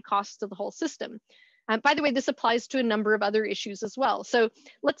to add costs to the whole system. By the way, this applies to a number of other issues as well. So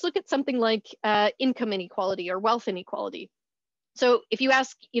let's look at something like income inequality or wealth inequality. So if you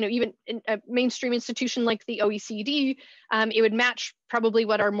ask, even a mainstream institution like the OECD, it would match probably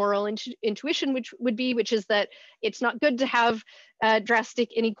what our moral intuition which is that it's not good to have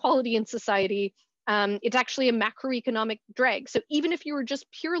drastic inequality in society. It's actually a macroeconomic drag. So even if you were just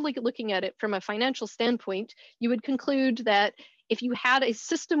purely looking at it from a financial standpoint, you would conclude that if you had a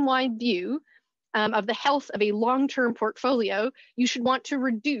system-wide view of the health of a long-term portfolio, you should want to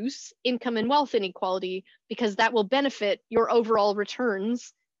reduce income and wealth inequality because that will benefit your overall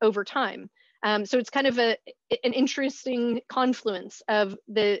returns over time. So it's kind of an interesting confluence of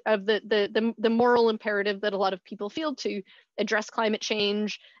the moral imperative that a lot of people feel to address climate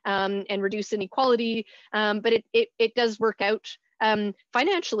change and reduce inequality, but it does work out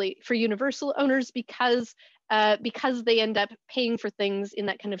financially for universal owners because they end up paying for things in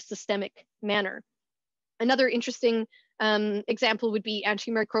that kind of systemic manner. Another interesting example would be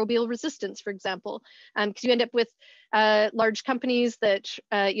antimicrobial resistance, for example, because you end up with large companies that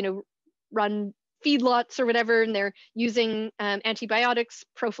run feedlots or whatever, and they're using antibiotics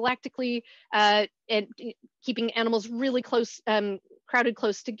prophylactically and keeping animals really close, crowded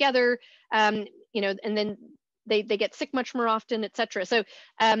close together, and then they get sick much more often, etc. So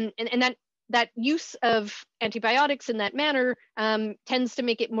and that use of antibiotics in that manner tends to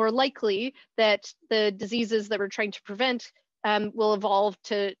make it more likely that the diseases that we're trying to prevent will evolve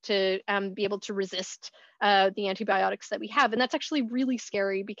to be able to resist the antibiotics that we have. And that's actually really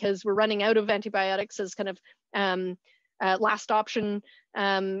scary because we're running out of antibiotics as kind of last option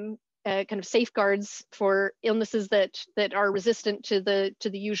kind of safeguards for illnesses that are resistant to the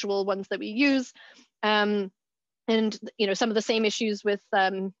usual ones that we use. And some of the same issues with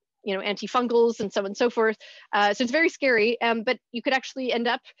antifungals and so on and so forth. So it's very scary, but you could actually end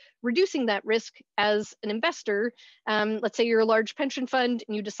up reducing that risk as an investor. Let's say you're a large pension fund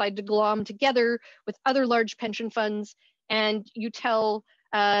and you decide to glom together with other large pension funds, and you tell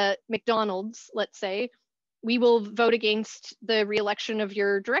McDonald's, let's say, we will vote against the re-election of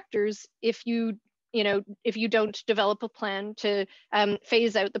your directors if you don't develop a plan to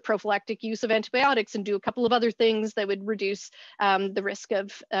phase out the prophylactic use of antibiotics and do a couple of other things that would reduce the risk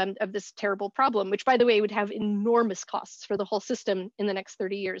of this terrible problem, which, by the way, would have enormous costs for the whole system in the next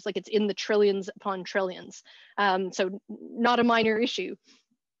 30 years. Like, it's in the trillions upon trillions. So not a minor issue.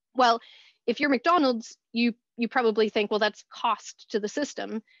 Well, if you're McDonald's, you probably think, well, that's cost to the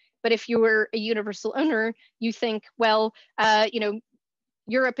system. But if you were a universal owner, you think, well,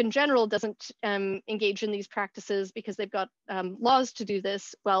 Europe in general doesn't engage in these practices because they've got laws to do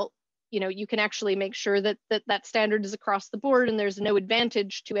this. Well, you can actually make sure that that standard is across the board, and there's no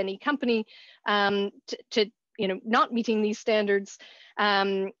advantage to any company to not meeting these standards.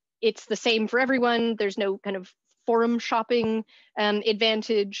 It's the same for everyone. There's no kind of forum shopping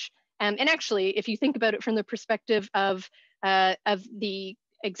advantage. And actually, if you think about it from the perspective of the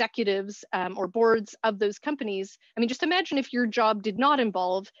executives or boards of those companies, I mean, just imagine if your job did not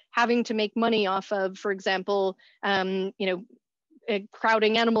involve having to make money off of, for example,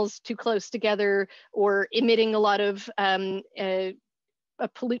 crowding animals too close together, or emitting a lot of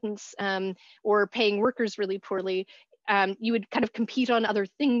pollutants, or paying workers really poorly. You would kind of compete on other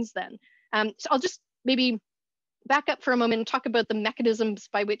things then. So I'll just maybe back up for a moment and talk about the mechanisms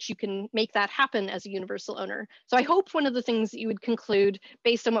by which you can make that happen as a universal owner. So I hope one of the things that you would conclude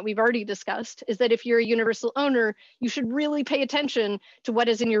based on what we've already discussed is that if you're a universal owner, you should really pay attention to what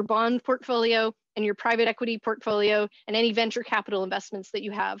is in your bond portfolio and your private equity portfolio and any venture capital investments that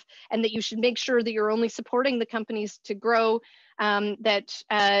you have, and that you should make sure that you're only supporting the companies to grow that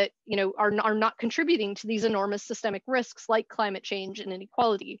are not contributing to these enormous systemic risks like climate change and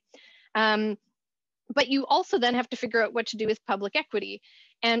inequality. But you also then have to figure out what to do with public equity.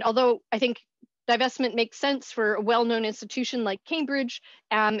 And although I think divestment makes sense for a well-known institution like Cambridge,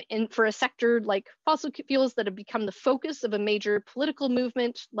 and for a sector like fossil fuels that have become the focus of a major political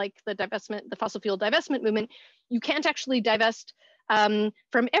movement like the fossil fuel divestment movement, you can't actually divest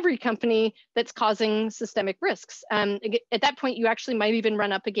from every company that's causing systemic risks. At that point, you actually might even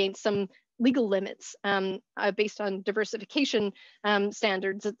run up against some legal limits based on diversification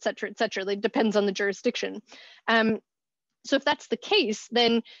standards, et cetera, et cetera. It depends on the jurisdiction. So if that's the case,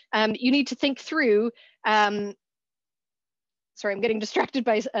 then you need to think through, sorry, I'm getting distracted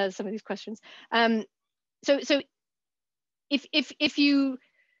by some of these questions. So if you,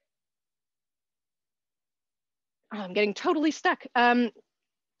 I'm getting totally stuck.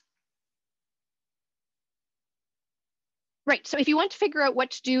 Right, so if you want to figure out what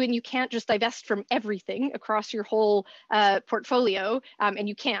to do and you can't just divest from everything across your whole portfolio, and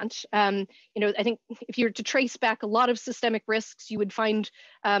you can't, I think if you were to trace back a lot of systemic risks, you would find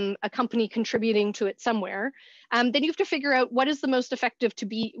a company contributing to it somewhere. Then you have to figure out what is the most effective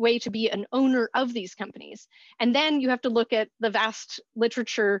way to be an owner of these companies. And then you have to look at the vast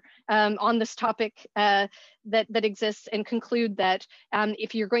literature on this topic that exists and conclude that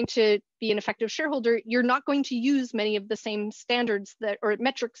if you're going to be an effective shareholder, you're not going to use many of the same standards or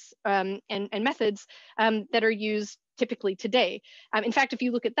metrics and methods that are used typically today. In fact, if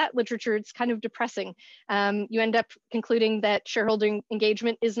you look at that literature, it's kind of depressing. You end up concluding that shareholder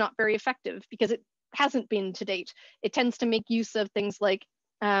engagement is not very effective because it hasn't been to date. It tends to make use of things like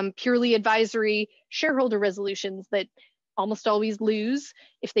purely advisory shareholder resolutions that almost always lose.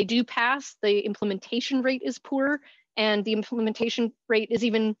 If they do pass, the implementation rate is poor, and the implementation rate is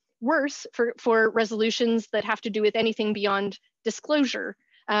even worse for resolutions that have to do with anything beyond disclosure.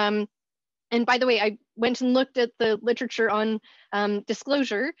 And by the way, I went and looked at the literature on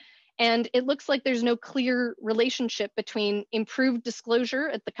disclosure, and it looks like there's no clear relationship between improved disclosure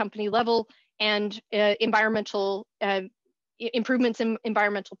at the company level and environmental improvements in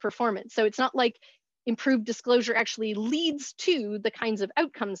environmental performance. So it's not like improved disclosure actually leads to the kinds of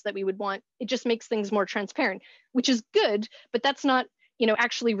outcomes that we would want. It just makes things more transparent, which is good, but that's not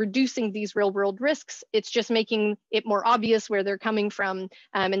actually reducing these real world risks. It's just making it more obvious where they're coming from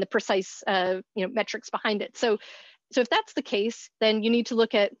and the precise metrics behind it. So if that's the case, then you need to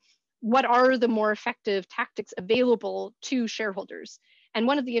look at what are the more effective tactics available to shareholders. And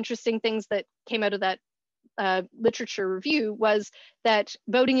one of the interesting things that came out of that literature review was that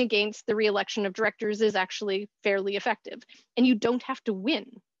voting against the re-election of directors is actually fairly effective. And you don't have to win,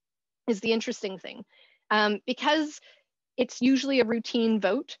 is the interesting thing. Because it's usually a routine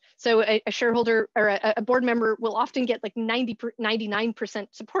vote. So a shareholder or a board member will often get like 99%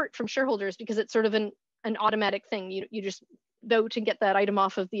 support from shareholders because it's sort of an automatic thing. You just vote and get that item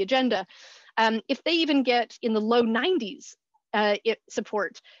off of the agenda. If they even get in the low 90s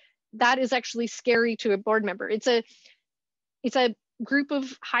support, that is actually scary to a board member. It's a group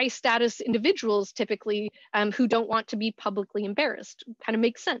of high status individuals typically who don't want to be publicly embarrassed. Kind of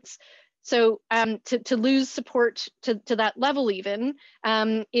makes sense. So to lose support to that level even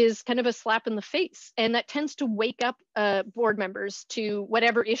is kind of a slap in the face. And that tends to wake up board members to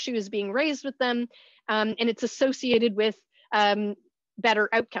whatever issue is being raised with them. And it's associated with better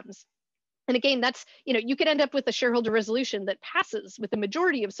outcomes. And again, that's, you could end up with a shareholder resolution that passes with a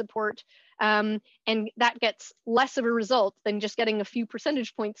majority of support, and that gets less of a result than just getting a few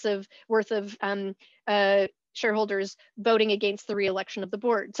percentage points of worth of shareholders voting against the re-election of the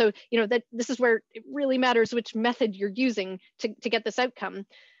board. So, that this is where it really matters which method you're using to get this outcome.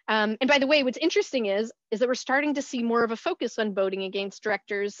 And by the way, what's interesting is that we're starting to see more of a focus on voting against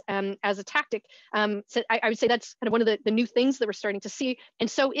directors as a tactic. So I would say that's kind of one of the new things that we're starting to see. And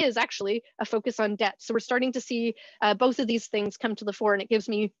so is actually a focus on debt. So we're starting to see both of these things come to the fore, and it gives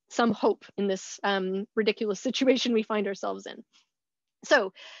me some hope in this ridiculous situation we find ourselves in.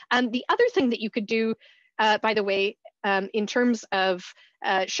 So the other thing that you could do, by the way, in terms of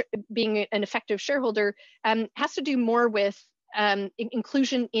being an effective shareholder, has to do more with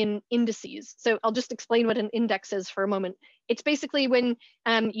inclusion in indices. So I'll just explain what an index is for a moment. It's basically when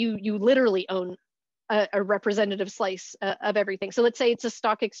you literally own a representative slice of everything. So let's say it's a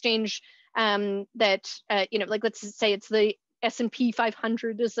stock exchange that, like let's say it's the S&P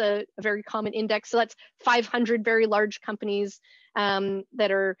 500 is a very common index. So that's 500 very large companies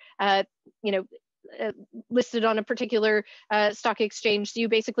that are, listed on a particular stock exchange. So you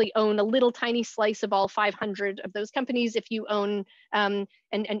basically own a little tiny slice of all 500 of those companies. If you own an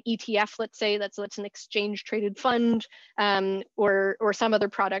ETF, let's say that's an exchange traded fund, or some other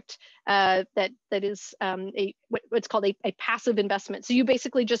product that is what's called a passive investment. So you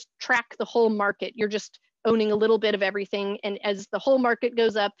basically just track the whole market. You're just owning a little bit of everything, and as the whole market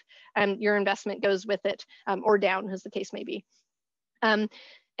goes up, your investment goes with it, or down, as the case may be.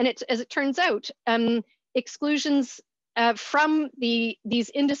 And as it turns out, exclusions from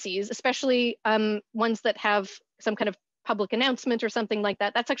these indices, especially ones that have some kind of public announcement or something like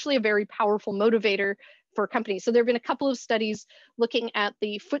that, that's actually a very powerful motivator for companies. So there have been a couple of studies looking at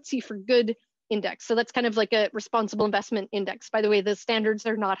the FTSE for Good index. So that's kind of like a responsible investment index. By the way, the standards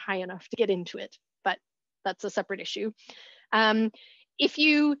are not high enough to get into it, but that's a separate issue. If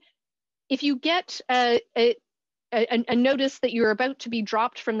you get a notice that you're about to be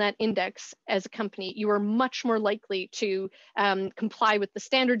dropped from that index as a company, you are much more likely to comply with the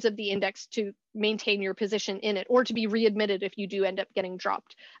standards of the index to maintain your position in it, or to be readmitted if you do end up getting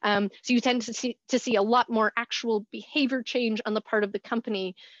dropped. So you tend to see a lot more actual behavior change on the part of the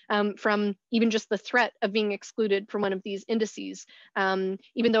company from even just the threat of being excluded from one of these indices.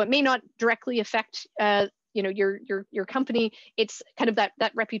 Even though it may not directly affect your company, it's kind of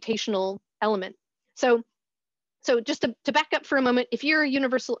that reputational element. So just to back up for a moment, if you're a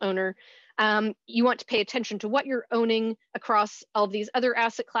universal owner, you want to pay attention to what you're owning across all of these other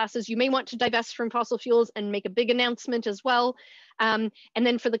asset classes. You may want to divest from fossil fuels and make a big announcement as well. And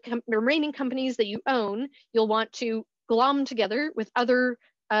then for the remaining companies that you own, you'll want to glom together with other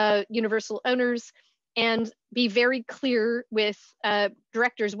universal owners and be very clear with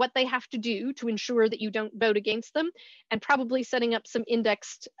directors what they have to do to ensure that you don't vote against them, and probably setting up some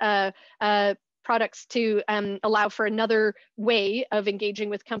indexed products to allow for another way of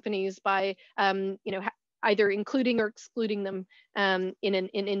engaging with companies by either including or excluding them in an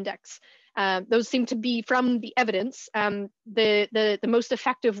index. Those seem to be, from the evidence, the most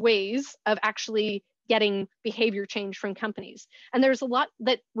effective ways of actually getting behavior change from companies. And there's a lot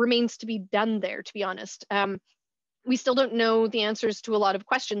that remains to be done there, to be honest. We still don't know the answers to a lot of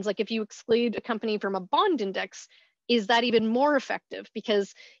questions, like if you exclude a company from a bond index, is that even more effective?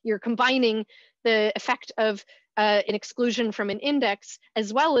 Because you're combining the effect of an exclusion from an index,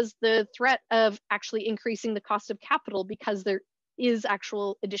 as well as the threat of actually increasing the cost of capital, because there is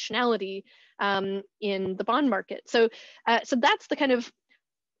actual additionality in the bond market. So that's the kind of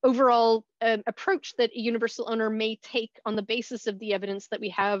overall approach that a universal owner may take on the basis of the evidence that we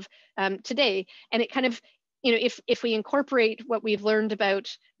have today. And it kind of, if we incorporate what we've learned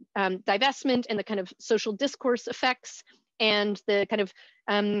about divestment and the kind of social discourse effects and the kind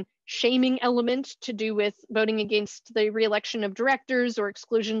of shaming element to do with voting against the re-election of directors or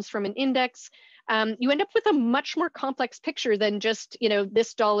exclusions from an index, you end up with a much more complex picture than just,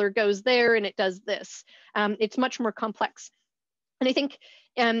 this dollar goes there and it does this. It's much more complex. And I think,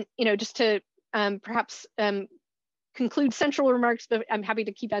 just to perhaps conclude central remarks, but I'm happy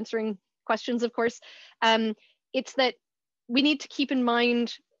to keep answering questions, of course, it's that we need to keep in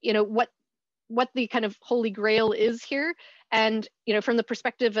mind, what the kind of holy grail is here. And, from the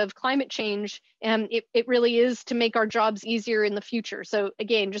perspective of climate change, it really is to make our jobs easier in the future. So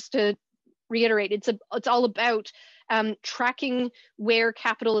again, just to reiterate, it's all about tracking where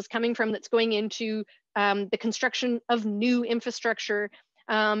capital is coming from that's going into the construction of new infrastructure,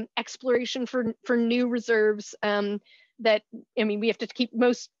 exploration for new reserves we have to keep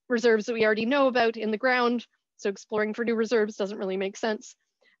most reserves that we already know about in the ground. So exploring for new reserves doesn't really make sense.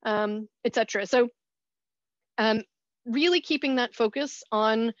 etc. So really keeping that focus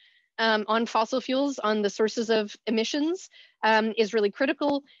on fossil fuels, on the sources of emissions, is really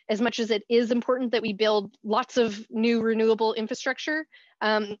critical. As much as it is important that we build lots of new renewable infrastructure,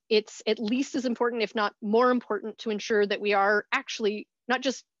 it's at least as important, if not more important, to ensure that we are actually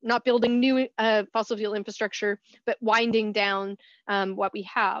not building new fossil fuel infrastructure, but winding down what we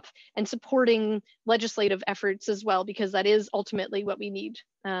have and supporting legislative efforts as well, because that is ultimately what we need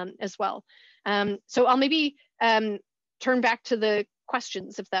as well. So I'll maybe turn back to the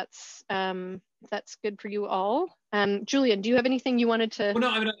questions if that's good for you all. Julian, do you have anything you wanted to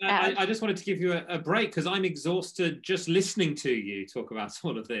Well, no, add? I just wanted to give you a break because I'm exhausted just listening to you talk about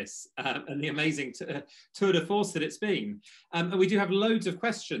all of this and the amazing tour de force that it's been. And we do have loads of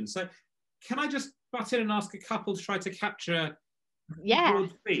questions. So can I just butt in and ask a couple to try to capture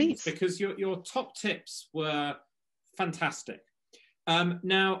broad themes? Because your top tips were fantastic.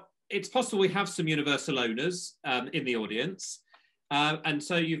 Now, it's possible we have some universal owners in the audience. And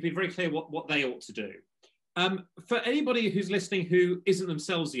so you've been very clear what they ought to do. For anybody who's listening who isn't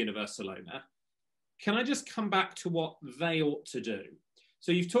themselves a universal owner, can I just come back to what they ought to do?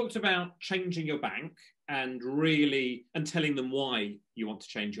 So you've talked about changing your bank and telling them why you want to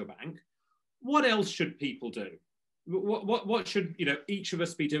change your bank. What else should people do? What should each of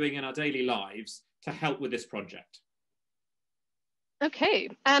us be doing in our daily lives to help with this project? Okay.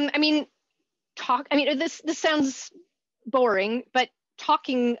 This sounds boring, but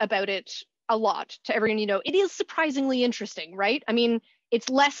talking about it a lot to everyone it is surprisingly interesting, right? I mean, it's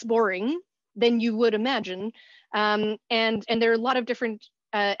less boring than you would imagine, and there are a lot of different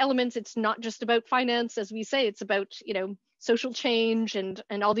elements. It's not just about finance, as we say. It's about social change and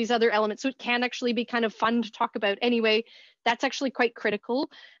all these other elements. So it can actually be kind of fun to talk about anyway. That's actually quite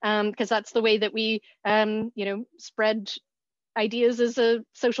critical, because that's the way that we spread ideas as a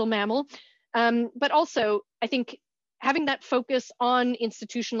social mammal. But also, I think having that focus on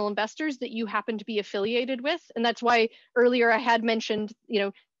institutional investors that you happen to be affiliated with. And that's why earlier I had mentioned,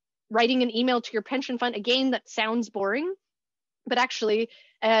 writing an email to your pension fund. Again, that sounds boring, but actually,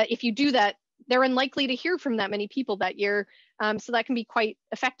 if you do that, they're unlikely to hear from that many people that year. So that can be quite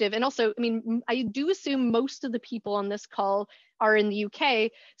effective. And also, I do assume most of the people on this call are in the UK.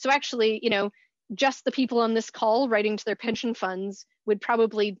 So actually, just the people on this call writing to their pension funds would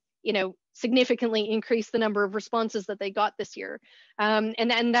probably, significantly increase the number of responses that they got this year.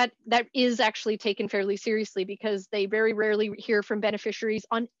 And that is actually taken fairly seriously, because they very rarely hear from beneficiaries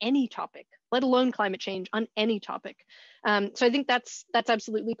on any topic, let alone climate change, on any topic. So I think that's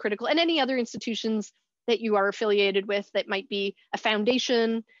absolutely critical. And any other institutions that you are affiliated with, that might be a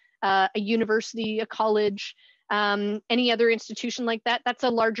foundation, a university, a college, any other institution like that, that's a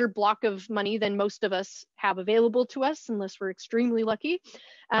larger block of money than most of us have available to us, unless we're extremely lucky.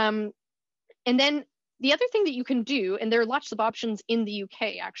 And then the other thing that you can do, and there are lots of options in the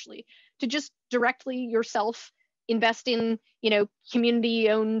UK actually, to just directly yourself invest in,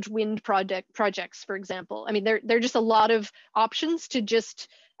 community-owned wind projects, for example. I mean, there are just a lot of options to just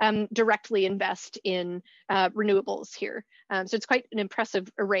directly invest in renewables here. So it's quite an impressive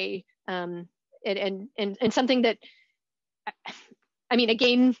array, and something that,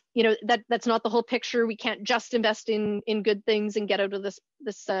 again, that's not the whole picture. We can't just invest in good things and get out of this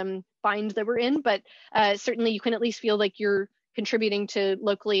bind that we're in, but certainly you can at least feel like you're contributing to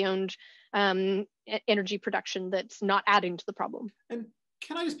locally owned energy production that's not adding to the problem. And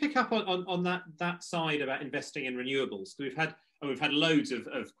can I just pick up on that side about investing in renewables? We've had loads of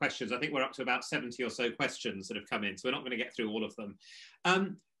questions. I think we're up to about 70 or so questions that have come in, so we're not going to get through all of them.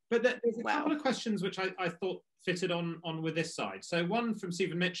 But there's a couple of questions which I thought fitted on with this side. So one from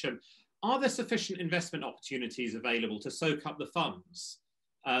Stephen Mitcham: are there sufficient investment opportunities available to soak up the funds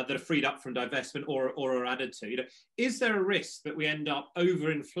that are freed up from divestment or are added to? Is there a risk that we end up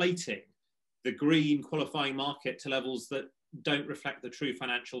overinflating the green qualifying market to levels that don't reflect the true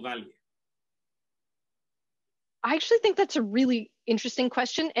financial value? I actually think that's a really interesting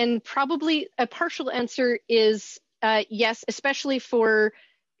question, and probably a partial answer is yes, especially for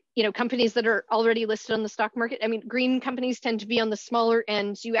companies that are already listed on the stock market. Green companies tend to be on the smaller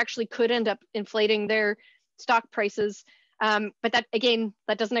end. You actually could end up inflating their stock prices. But that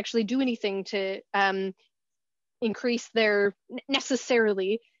doesn't actually do anything to increase their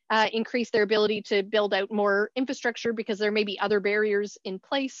ability to build out more infrastructure, because there may be other barriers in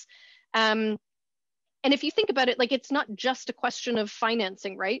place. And if you think about it, it's not just a question of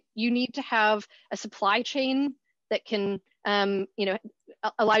financing, right? You need to have a supply chain that can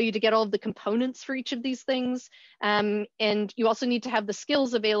allow you to get all of the components for each of these things. And you also need to have the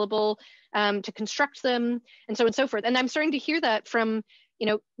skills available to construct them, and so on and so forth. And I'm starting to hear that from,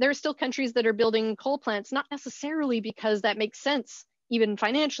 there are still countries that are building coal plants, not necessarily because that makes sense, even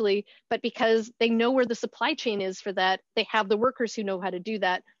financially, but because they know where the supply chain is for that. They have the workers who know how to do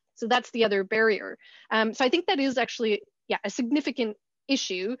that. So that's the other barrier. So I think that is actually, a significant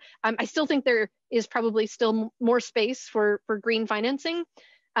issue. I still think there is probably still more space for green financing,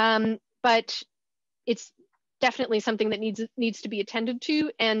 but it's definitely something that needs to be attended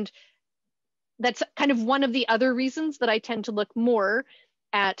to. And that's kind of one of the other reasons that I tend to look more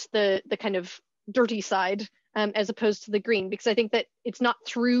at the kind of dirty side as opposed to the green, because I think that it's not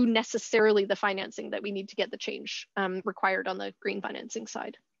through necessarily the financing that we need to get the change required on the green financing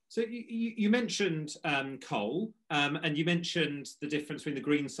side. So you mentioned coal, and you mentioned the difference between the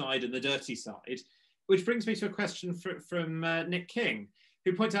green side and the dirty side, which brings me to a question from Nick King,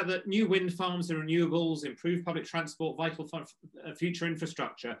 who points out that new wind farms and renewables, improved public transport, vital future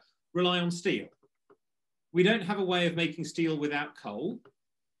infrastructure rely on steel. We don't have a way of making steel without coal.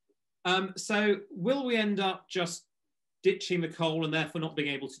 So will we end up just ditching the coal and therefore not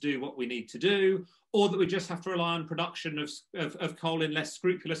being able to do what we need to do, or that we just have to rely on production of coal in less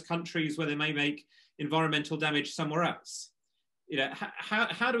scrupulous countries where they may make environmental damage somewhere else?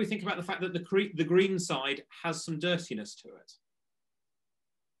 How do we think about the fact that the green side has some dirtiness to it?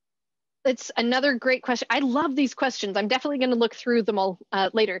 It's another great question. I love these questions. I'm definitely going to look through them all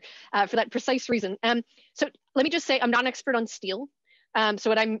later for that precise reason. So let me just say, I'm not an expert on steel. So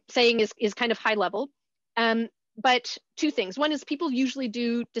what I'm saying is kind of high level. But two things. One is people usually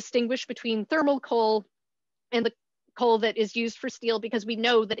do distinguish between thermal coal and the coal that is used for steel, because we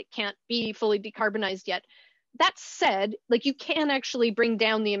know that it can't be fully decarbonized yet. That said, like, you can actually bring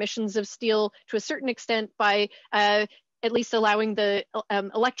down the emissions of steel to a certain extent by at least allowing the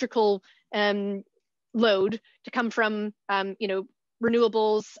electrical load to come from,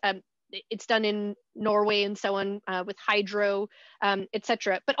 renewables. It's done in Norway and so on with hydro,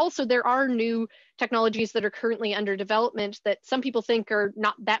 etc. But also there are new technologies that are currently under development that some people think are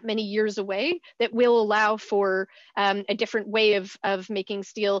not that many years away that will allow for a different way of making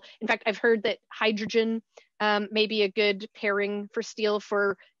steel. In fact, I've heard that hydrogen may be a good pairing for steel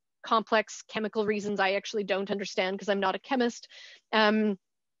for complex chemical reasons I actually don't understand because I'm not a chemist. So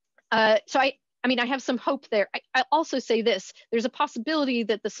I have some hope there. I also say this: there's a possibility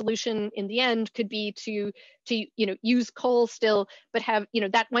that the solution in the end could be to use coal still, but have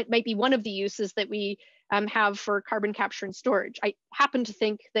that might be one of the uses that we have for carbon capture and storage. I happen to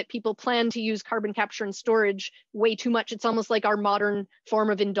think that people plan to use carbon capture and storage way too much. It's almost like our modern form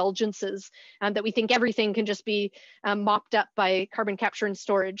of indulgences, that we think everything can just be mopped up by carbon capture and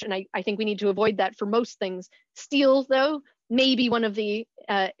storage. And I think we need to avoid that for most things. Steel, though, may be one of the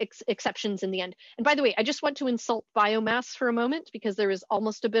exceptions in the end. And by the way, I just want to insult biomass for a moment, because there is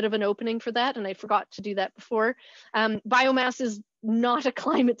almost a bit of an opening for that, and I forgot to do that before. Biomass is not a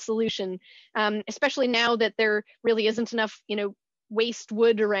climate solution, especially now that there really isn't enough, waste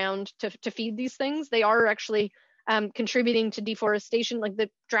wood around to feed these things. They are actually contributing to deforestation. Like the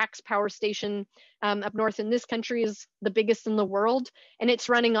Drax power station up north in this country is the biggest in the world, and it's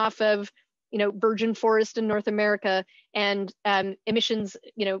running off of virgin forest in North America, and emissions,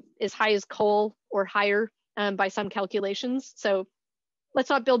 as high as coal or higher by some calculations. So let's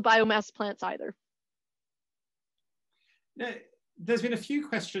not build biomass plants either. Now, there's been a few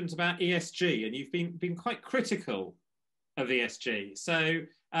questions about ESG, and you've been quite critical of ESG. So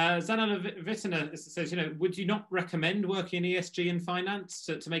Zanella Vittner says, would you not recommend working in ESG in finance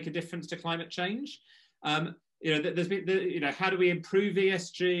to make a difference to climate change? There's been, how do we improve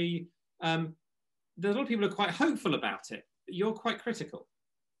ESG? There's a lot of people who are quite hopeful about it. You're quite critical.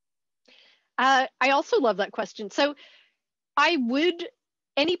 I also love that question. So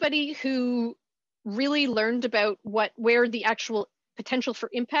anybody who really learned about where the actual potential for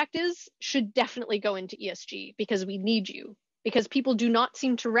impact is should definitely go into ESG, because we need you, because people do not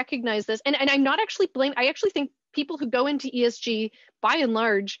seem to recognize this. And I'm not actually I actually think people who go into ESG by and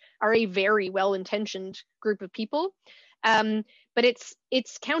large are a very well-intentioned group of people. But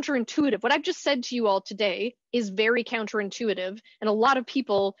it's counterintuitive. What I've just said to you all today is very counterintuitive, and a lot of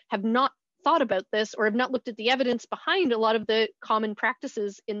people have not thought about this or have not looked at the evidence behind a lot of the common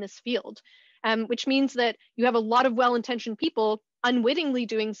practices in this field, which means that you have a lot of well-intentioned people unwittingly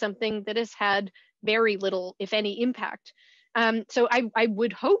doing something that has had very little, if any, impact. So I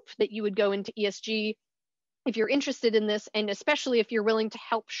would hope that you would go into ESG if you're interested in this, and especially if you're willing to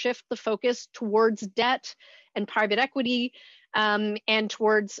help shift the focus towards debt and private equity, and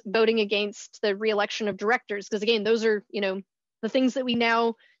towards voting against the re-election of directors. Because again, those are, the things that we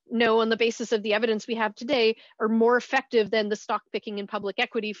now know on the basis of the evidence we have today are more effective than the stock picking and public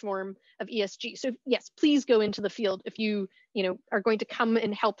equity form of ESG. So yes, please go into the field if you are going to come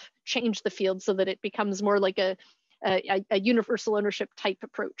and help change the field so that it becomes more like a universal ownership type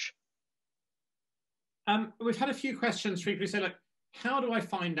approach. We've had a few questions who say, like, how do I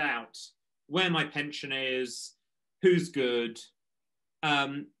find out where my pension is, who's good,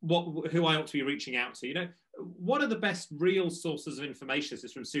 who I ought to be reaching out to? What are the best real sources of information? This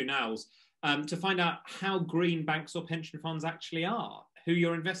is from Sue Knowles, to find out how green banks or pension funds actually are, who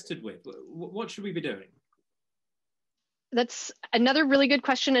you're invested with. What should we be doing? That's another really good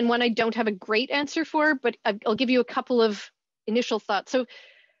question, and one I don't have a great answer for, but I'll give you a couple of initial thoughts. So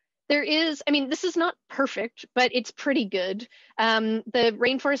there is, this is not perfect, but it's pretty good. The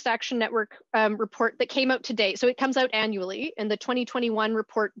Rainforest Action Network report that came out today, so it comes out annually, and the 2021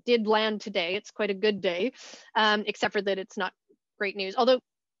 report did land today. It's quite a good day, except for that it's not great news. Although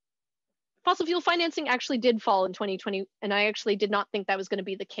fossil fuel financing actually did fall in 2020, and I actually did not think that was going to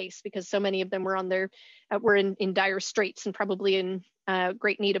be the case because so many of them were were in dire straits and probably in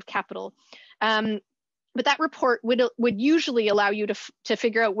great need of capital. But that report would usually allow you to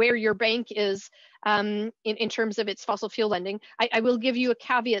figure out where your bank is in terms of its fossil fuel lending. I will give you a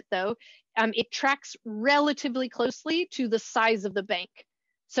caveat though. It tracks relatively closely to the size of the bank.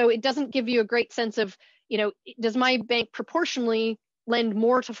 So it doesn't give you a great sense of, does my bank proportionally lend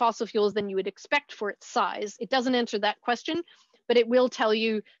more to fossil fuels than you would expect for its size? It doesn't answer that question, but it will tell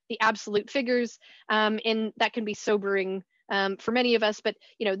you the absolute figures, and that can be sobering for many of us. But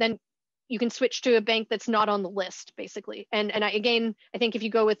then you can switch to a bank that's not on the list, basically. And I think if you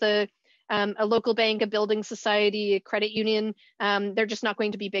go with a local bank, a building society, a credit union, they're just not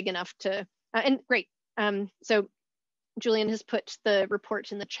going to be big enough to. And great. So Julian has put the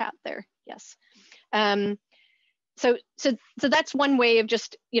report in the chat there. Yes. So that's one way of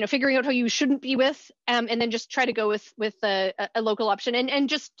just figuring out who you shouldn't be with, and then just try to go with a local option and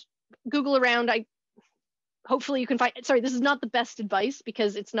just Google around. Hopefully you can find. Sorry, this is not the best advice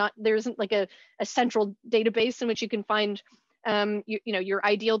because there isn't like a central database in which you can find your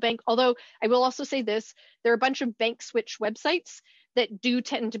ideal bank. Although I will also say this: there are a bunch of bank switch websites that do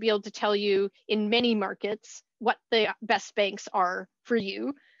tend to be able to tell you in many markets what the best banks are for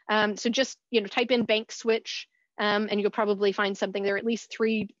you. So just type in bank switch. And you'll probably find something. There are at least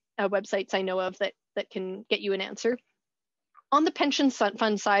 3 websites I know of that can get you an answer. On the pension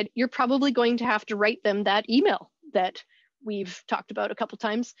fund side, you're probably going to have to write them that email that we've talked about a couple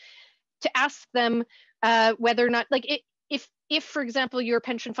times to ask them whether or not, if for example, your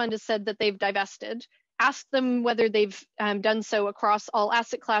pension fund has said that they've divested, ask them whether they've done so across all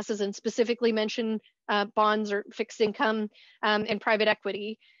asset classes and specifically mention bonds or fixed income and private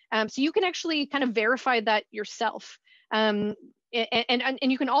equity. So you can actually kind of verify that yourself. And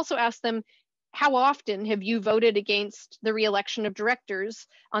you can also ask them, how often have you voted against the re-election of directors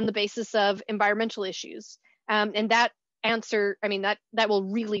on the basis of environmental issues? And that answer, that will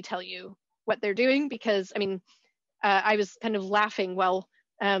really tell you what they're doing, because I was kind of laughing while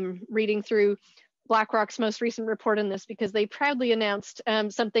reading through BlackRock's most recent report on this, because they proudly announced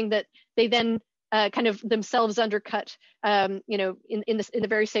something that they then kind of themselves undercut, in the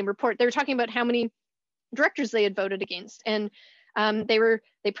very same report. They were talking about how many directors they had voted against, and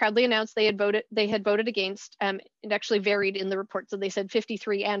they proudly announced they had voted against. It actually varied in the report, so they said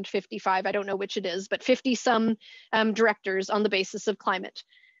 53 and 55. I don't know which it is, but 50 some directors on the basis of climate.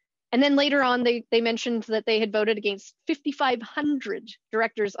 And then later on, they mentioned that they had voted against 5,500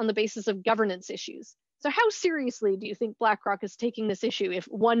 directors on the basis of governance issues. So how seriously do you think BlackRock is taking this issue if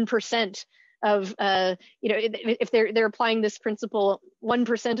 1% of, if they're applying this principle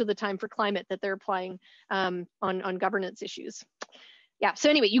 1% of the time for climate that they're applying on governance issues? Yeah, so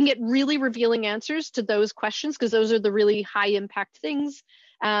anyway, you can get really revealing answers to those questions because those are the really high impact things.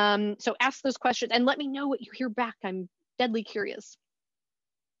 So ask those questions and let me know what you hear back. I'm deadly curious.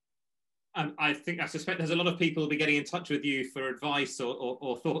 I suspect there's a lot of people who'll be getting in touch with you for advice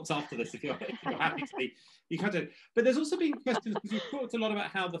or thoughts after this if you're happy to be. You kind of, but there's also been questions, because you've talked a lot about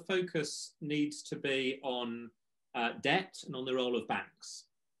how the focus needs to be on debt and on the role of banks.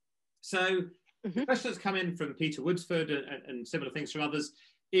 So the question that's come in from Peter Woodsford and similar things from others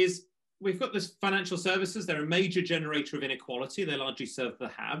is, we've got this financial services. They're a major generator of inequality. They largely serve the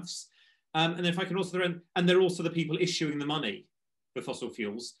haves. And if I can also, and they're also the people issuing the money for fossil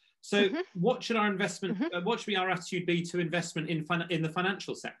fuels. So what should our investment, what should our attitude be to investment in the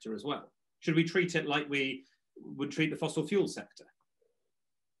financial sector as well? Should we treat it like we would treat the fossil fuel sector?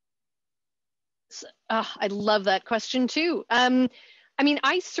 I love that question too.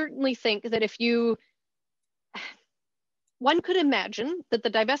 I certainly think that if you, one could imagine that the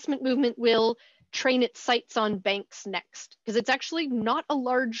divestment movement will train its sights on banks next, because it's actually not a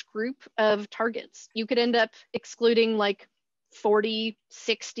large group of targets. You could end up excluding like 40,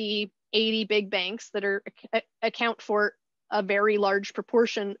 60, 80 big banks that are account for a very large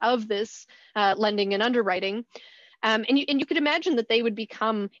proportion of this lending and underwriting. And you could imagine that they would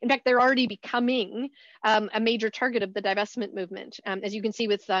become, in fact, they're already becoming a major target of the divestment movement. As you can see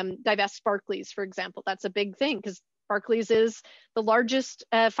with divest Barclays, for example, that's a big thing because Barclays is the largest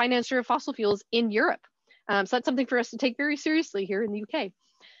financer of fossil fuels in Europe. So that's something for us to take very seriously here in the UK.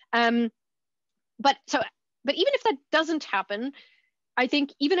 But even if that doesn't happen, I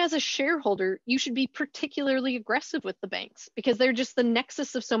think even as a shareholder, you should be particularly aggressive with the banks because they're just the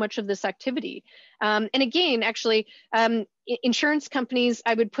nexus of so much of this activity. And again, actually, insurance companies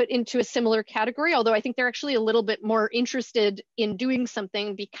I would put into a similar category, although I think they're actually a little bit more interested in doing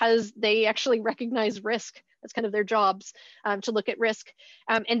something because they actually recognize risk. That's kind of their jobs, to look at risk.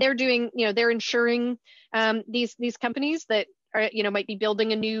 And they're doing, they're insuring these companies that are, might be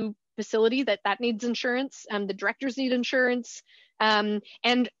building a new facility that needs insurance. The directors need insurance.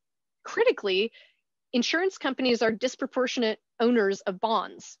 And critically, insurance companies are disproportionate owners of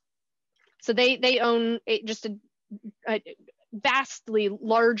bonds. So they own just a vastly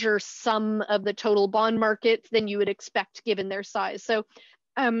larger sum of the total bond market than you would expect given their size. So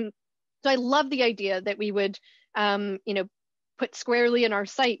I love the idea that we would, put squarely in our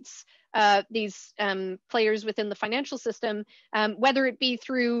sights these players within the financial system, whether it be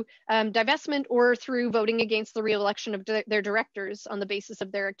through divestment or through voting against the re-election of their directors on the basis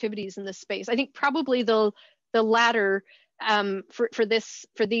of their activities in this space. I think probably the latter for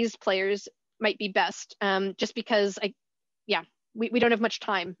these players might be best, just because we don't have much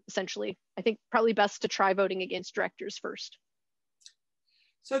time, essentially. I think probably best to try voting against directors first.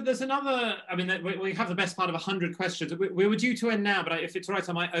 So there's another, we have the best part of 100 questions. We were due to end now, but if it's all right,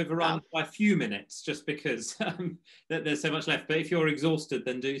 I might overrun by a few minutes just because there's so much left. But if you're exhausted,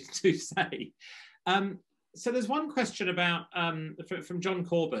 then do say. So there's one question about, from John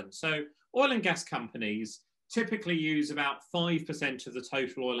Corbin. So oil and gas companies typically use about 5% of the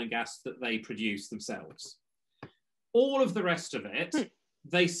total oil and gas that they produce themselves. All of the rest of it,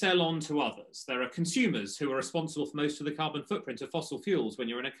 they sell on to others. There are consumers who are responsible for most of the carbon footprint of fossil fuels when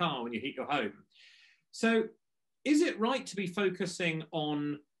you're in a car, when you heat your home. So is it right to be focusing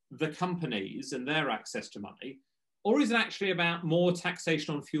on the companies and their access to money? Or is it actually about more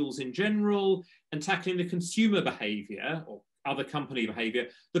taxation on fuels in general and tackling the consumer behavior or other company behavior,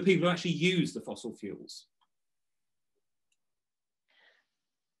 the people who actually use the fossil fuels?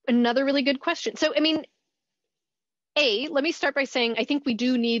 Another really good question. So, let me start by saying I think we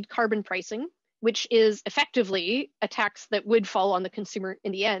do need carbon pricing, which is effectively a tax that would fall on the consumer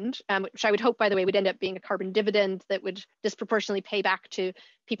in the end, which I would hope, by the way, would end up being a carbon dividend that would disproportionately pay back to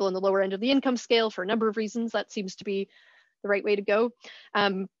people in the lower end of the income scale for a number of reasons. That seems to be the right way to go,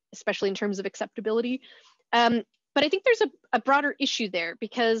 especially in terms of acceptability. But I think there's a broader issue there,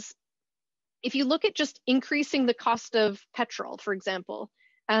 because if you look at just increasing the cost of petrol, for example,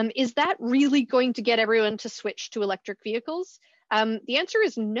 is that really going to get everyone to switch to electric vehicles? The answer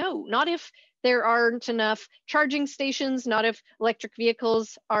is no, not if there aren't enough charging stations, not if electric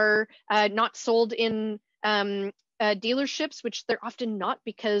vehicles are not sold in dealerships, which they're often not,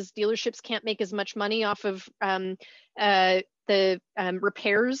 because dealerships can't make as much money off of the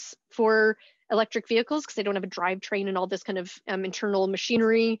repairs for electric vehicles because they don't have a drivetrain and all this kind of internal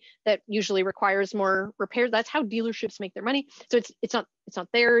machinery that usually requires more repair. That's how dealerships make their money. So it's not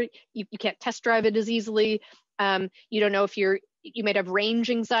there. You can't test drive it as easily. You don't know if you might have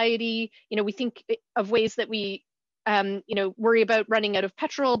range anxiety. We think of ways that we worry about running out of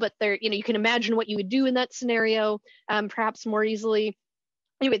petrol, but you can imagine what you would do in that scenario, perhaps more easily.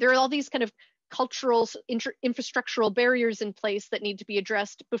 Anyway, there are all these kind of cultural, infrastructural barriers in place that need to be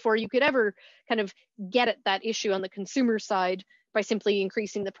addressed before you could ever kind of get at that issue on the consumer side by simply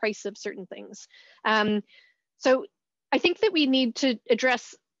increasing the price of certain things. So I think that we need to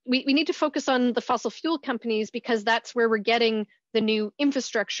we need to focus on the fossil fuel companies, because that's where we're getting the new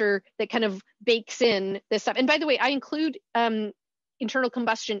infrastructure that kind of bakes in this stuff. And by the way, I include internal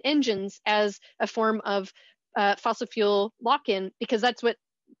combustion engines as a form of fossil fuel lock-in, because that's what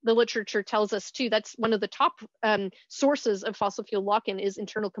the literature tells us too. That's one of the top sources of fossil fuel lock-in is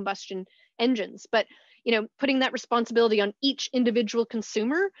internal combustion engines. But putting that responsibility on each individual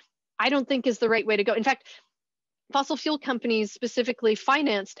consumer, I don't think is the right way to go. In fact, fossil fuel companies specifically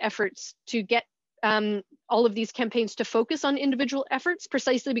financed efforts to get all of these campaigns to focus on individual efforts,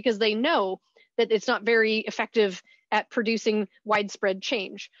 precisely because they know that it's not very effective at producing widespread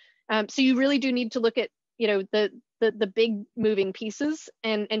change. So you really do need to look at the the big moving pieces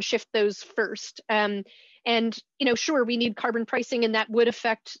and shift those first. And sure, we need carbon pricing, and that would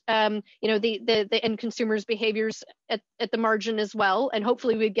affect the end consumers' behaviors at the margin as well. And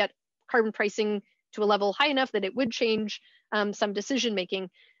hopefully we'd get carbon pricing to a level high enough that it would change some decision making.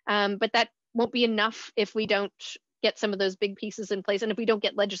 But that won't be enough if we don't get some of those big pieces in place, and if we don't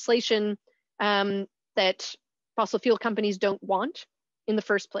get legislation that fossil fuel companies don't want in the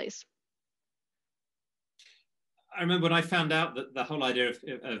first place. I remember when I found out that the whole idea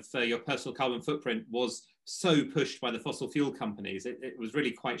of your personal carbon footprint was so pushed by the fossil fuel companies, it was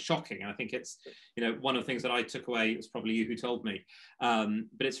really quite shocking. And I think it's, one of the things that I took away, it was probably you who told me,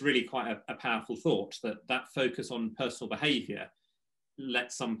 but it's really quite a powerful thought that focus on personal behavior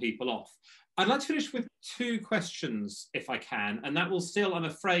lets some people off. I'd like to finish with two questions, if I can, and that will still, I'm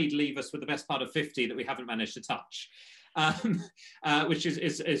afraid, leave us with the best part of 50 that we haven't managed to touch. Which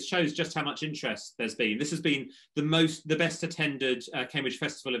shows just how much interest there's been. This has been the best attended Cambridge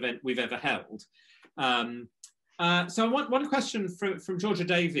Festival event we've ever held. So one question from Georgia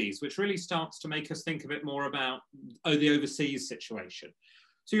Davies, which really starts to make us think a bit more about the overseas situation.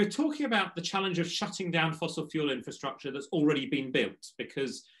 So you're talking about the challenge of shutting down fossil fuel infrastructure that's already been built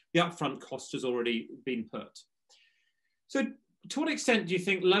because the upfront cost has already been put. So to what extent do you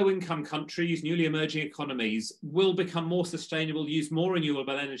think low-income countries, newly emerging economies, will become more sustainable, use more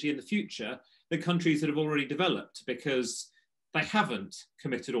renewable energy in the future than countries that have already developed because they haven't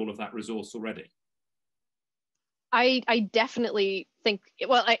committed all of that resource already? I definitely think,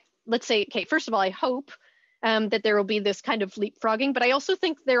 let's say, okay, first of all, I hope that there will be this kind of leapfrogging, but I also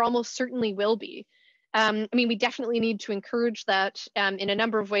think there almost certainly will be. We definitely need to encourage that in a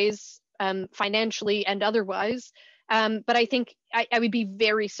number of ways, financially and otherwise. But I think I would be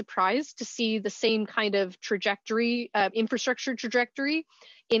very surprised to see the same kind of trajectory, infrastructure trajectory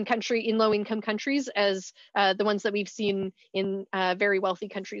in low-income countries as the ones that we've seen in very wealthy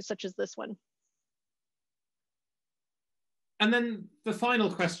countries such as this one. And then the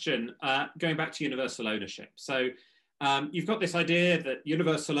final question, going back to universal ownership. So you've got this idea that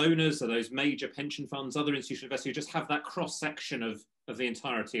universal owners are those major pension funds, other institutional investors who just have that cross-section of the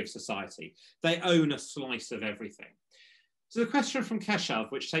entirety of society. They own a slice of everything. So the question from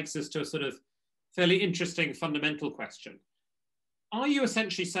Keshav, which takes us to a sort of fairly interesting fundamental question. Are you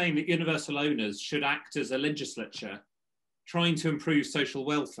essentially saying that universal owners should act as a legislature trying to improve social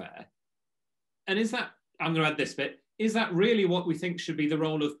welfare? And is that, I'm going to add this bit, is that really what we think should be the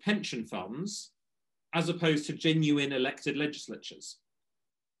role of pension funds as opposed to genuine elected legislatures?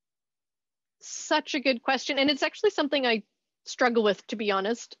 Such a good question. And it's actually something I struggle with, to be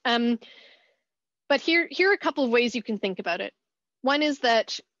honest. But here are a couple of ways you can think about it. One is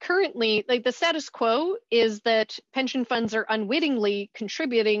that currently, the status quo is that pension funds are unwittingly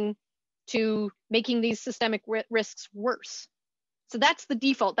contributing to making these systemic risks worse. So that's the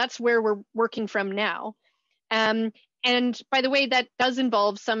default. That's where we're working from now. And by the way, that does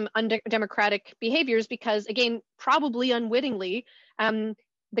involve some undemocratic behaviors because, again, probably unwittingly,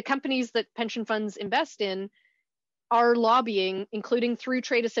 the companies that pension funds invest in are lobbying, including through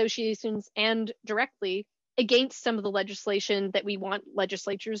trade associations and directly, against some of the legislation that we want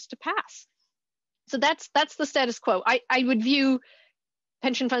legislatures to pass. So that's the status quo. I would view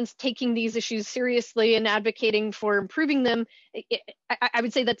pension funds taking these issues seriously and advocating for improving them. I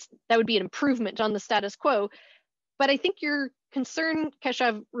would say that would be an improvement on the status quo. But I think your concern,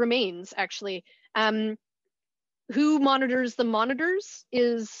 Keshav, remains actually. Who monitors the monitors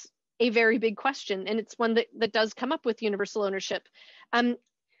is a very big question, and it's one that does come up with universal ownership.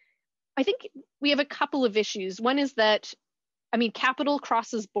 I think we have a couple of issues. One is that, capital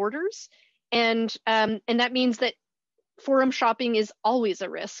crosses borders, and that means that forum shopping is always a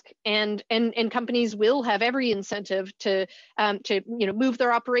risk, and companies will have every incentive to move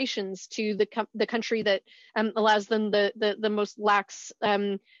their operations to the country that allows them the most lax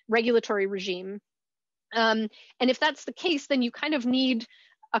regulatory regime. And if that's the case, then you kind of need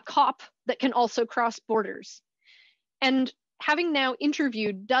a cop that can also cross borders. And having now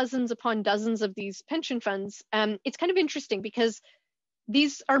interviewed dozens upon dozens of these pension funds, it's kind of interesting because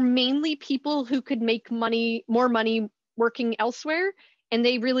these are mainly people who could make more money working elsewhere, and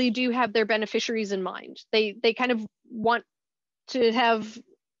they really do have their beneficiaries in mind. They kind of want to have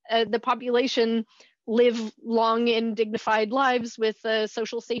the population live long and dignified lives with a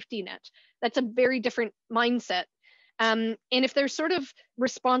social safety net. That's a very different mindset. And if they're sort of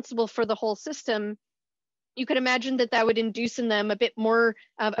responsible for the whole system, you could imagine that would induce in them a bit more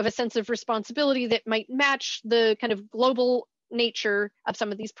of a sense of responsibility that might match the kind of global nature of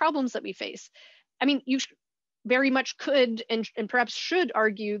some of these problems that we face. very much could and perhaps should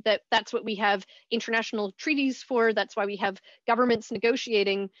argue that that's what we have international treaties for. That's why we have governments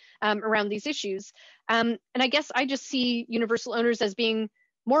negotiating around these issues. And I guess I just see universal owners as being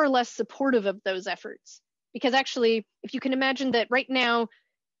more or less supportive of those efforts. Because actually, if you can imagine that right now,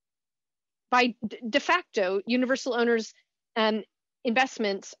 by de facto, universal owners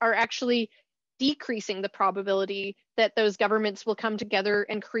investments are actually decreasing the probability that those governments will come together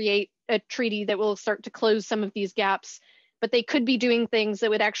and create a treaty that will start to close some of these gaps. But they could be doing things that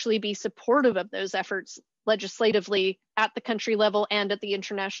would actually be supportive of those efforts legislatively at the country level and at the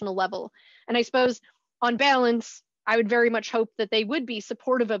international level. And I suppose on balance, I would very much hope that they would be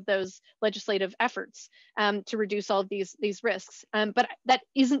supportive of those legislative efforts to reduce all of these risks. But that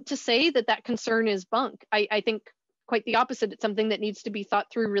isn't to say that that concern is bunk. I think quite the opposite. It's something that needs to be thought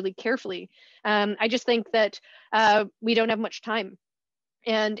through really carefully. I just think that we don't have much time.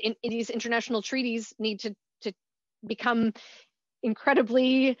 And these international treaties need to become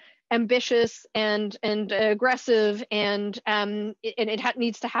incredibly ambitious and aggressive, and it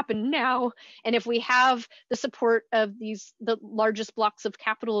needs to happen now. And if we have the support of the largest blocks of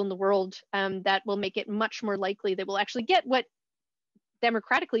capital in the world, that will make it much more likely that we'll actually get what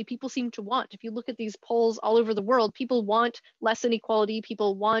democratically people seem to want. If you look at these polls all over the world, people want less inequality,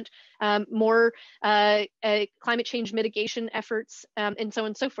 people want more climate change mitigation efforts, and so on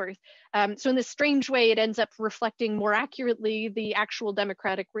and so forth. So in this strange way, it ends up reflecting more accurately the actual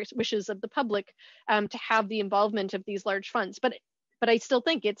democratic wishes of the public to have the involvement of these large funds. But I still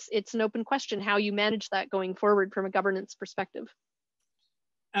think it's an open question how you manage that going forward from a governance perspective.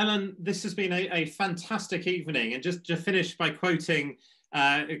 Ellen, this has been a fantastic evening. And just to finish by quoting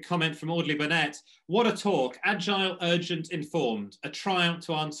a comment from Audley Burnett, what a talk, agile, urgent, informed, a triumph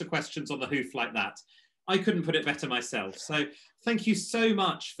to answer questions on the hoof like that. I couldn't put it better myself. So thank you so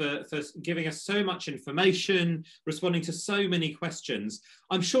much for giving us so much information, responding to so many questions.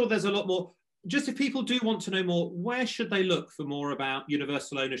 I'm sure there's a lot more. Just if people do want to know more, where should they look for more about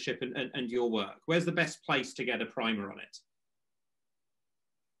universal ownership and your work? Where's the best place to get a primer on it?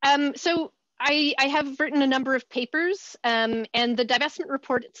 So I have written a number of papers, and the divestment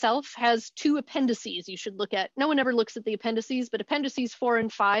report itself has 2 appendices you should look at. No one ever looks at the appendices, but appendices 4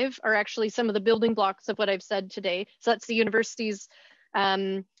 and 5 are actually some of the building blocks of what I've said today. So that's the university's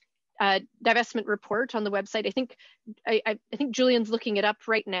divestment report on the website. I think Julian's looking it up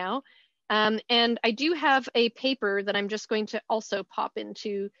right now. And I do have a paper that I'm just going to also pop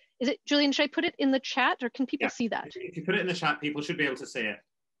into. Is it, Julian, should I put it in the chat, or can people see that? If you put it in the chat, people should be able to see it.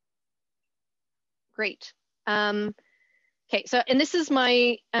 Great. Okay, so, and this is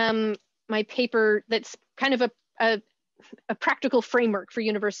my my paper that's kind of a practical framework for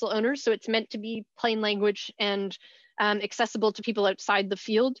universal owners. So it's meant to be plain language and accessible to people outside the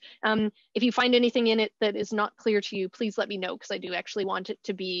field. If you find anything in it that is not clear to you, please let me know, because I do actually want it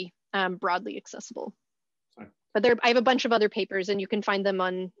to be broadly accessible. Sorry. But I have a bunch of other papers, and you can find them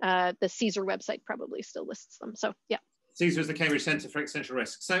on the CSER website, probably still lists them. So yeah. CSER is the Cambridge Centre for Existential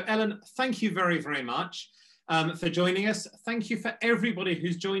Risk. So Ellen, thank you very, very much for joining us. Thank you for everybody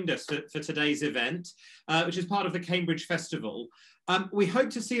who's joined us for today's event, which is part of the Cambridge Festival. We hope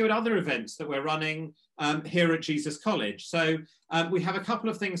to see you at other events that we're running here at Jesus College. So we have a couple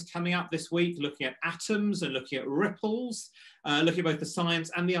of things coming up this week, looking at atoms and looking at ripples, looking at both the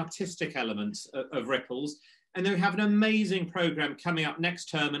science and the artistic elements of ripples. And then we have an amazing program coming up next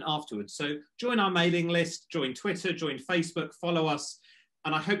term and afterwards. So join our mailing list, join Twitter, join Facebook, follow us.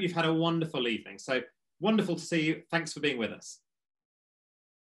 And I hope you've had a wonderful evening. So wonderful to see you. Thanks for being with us.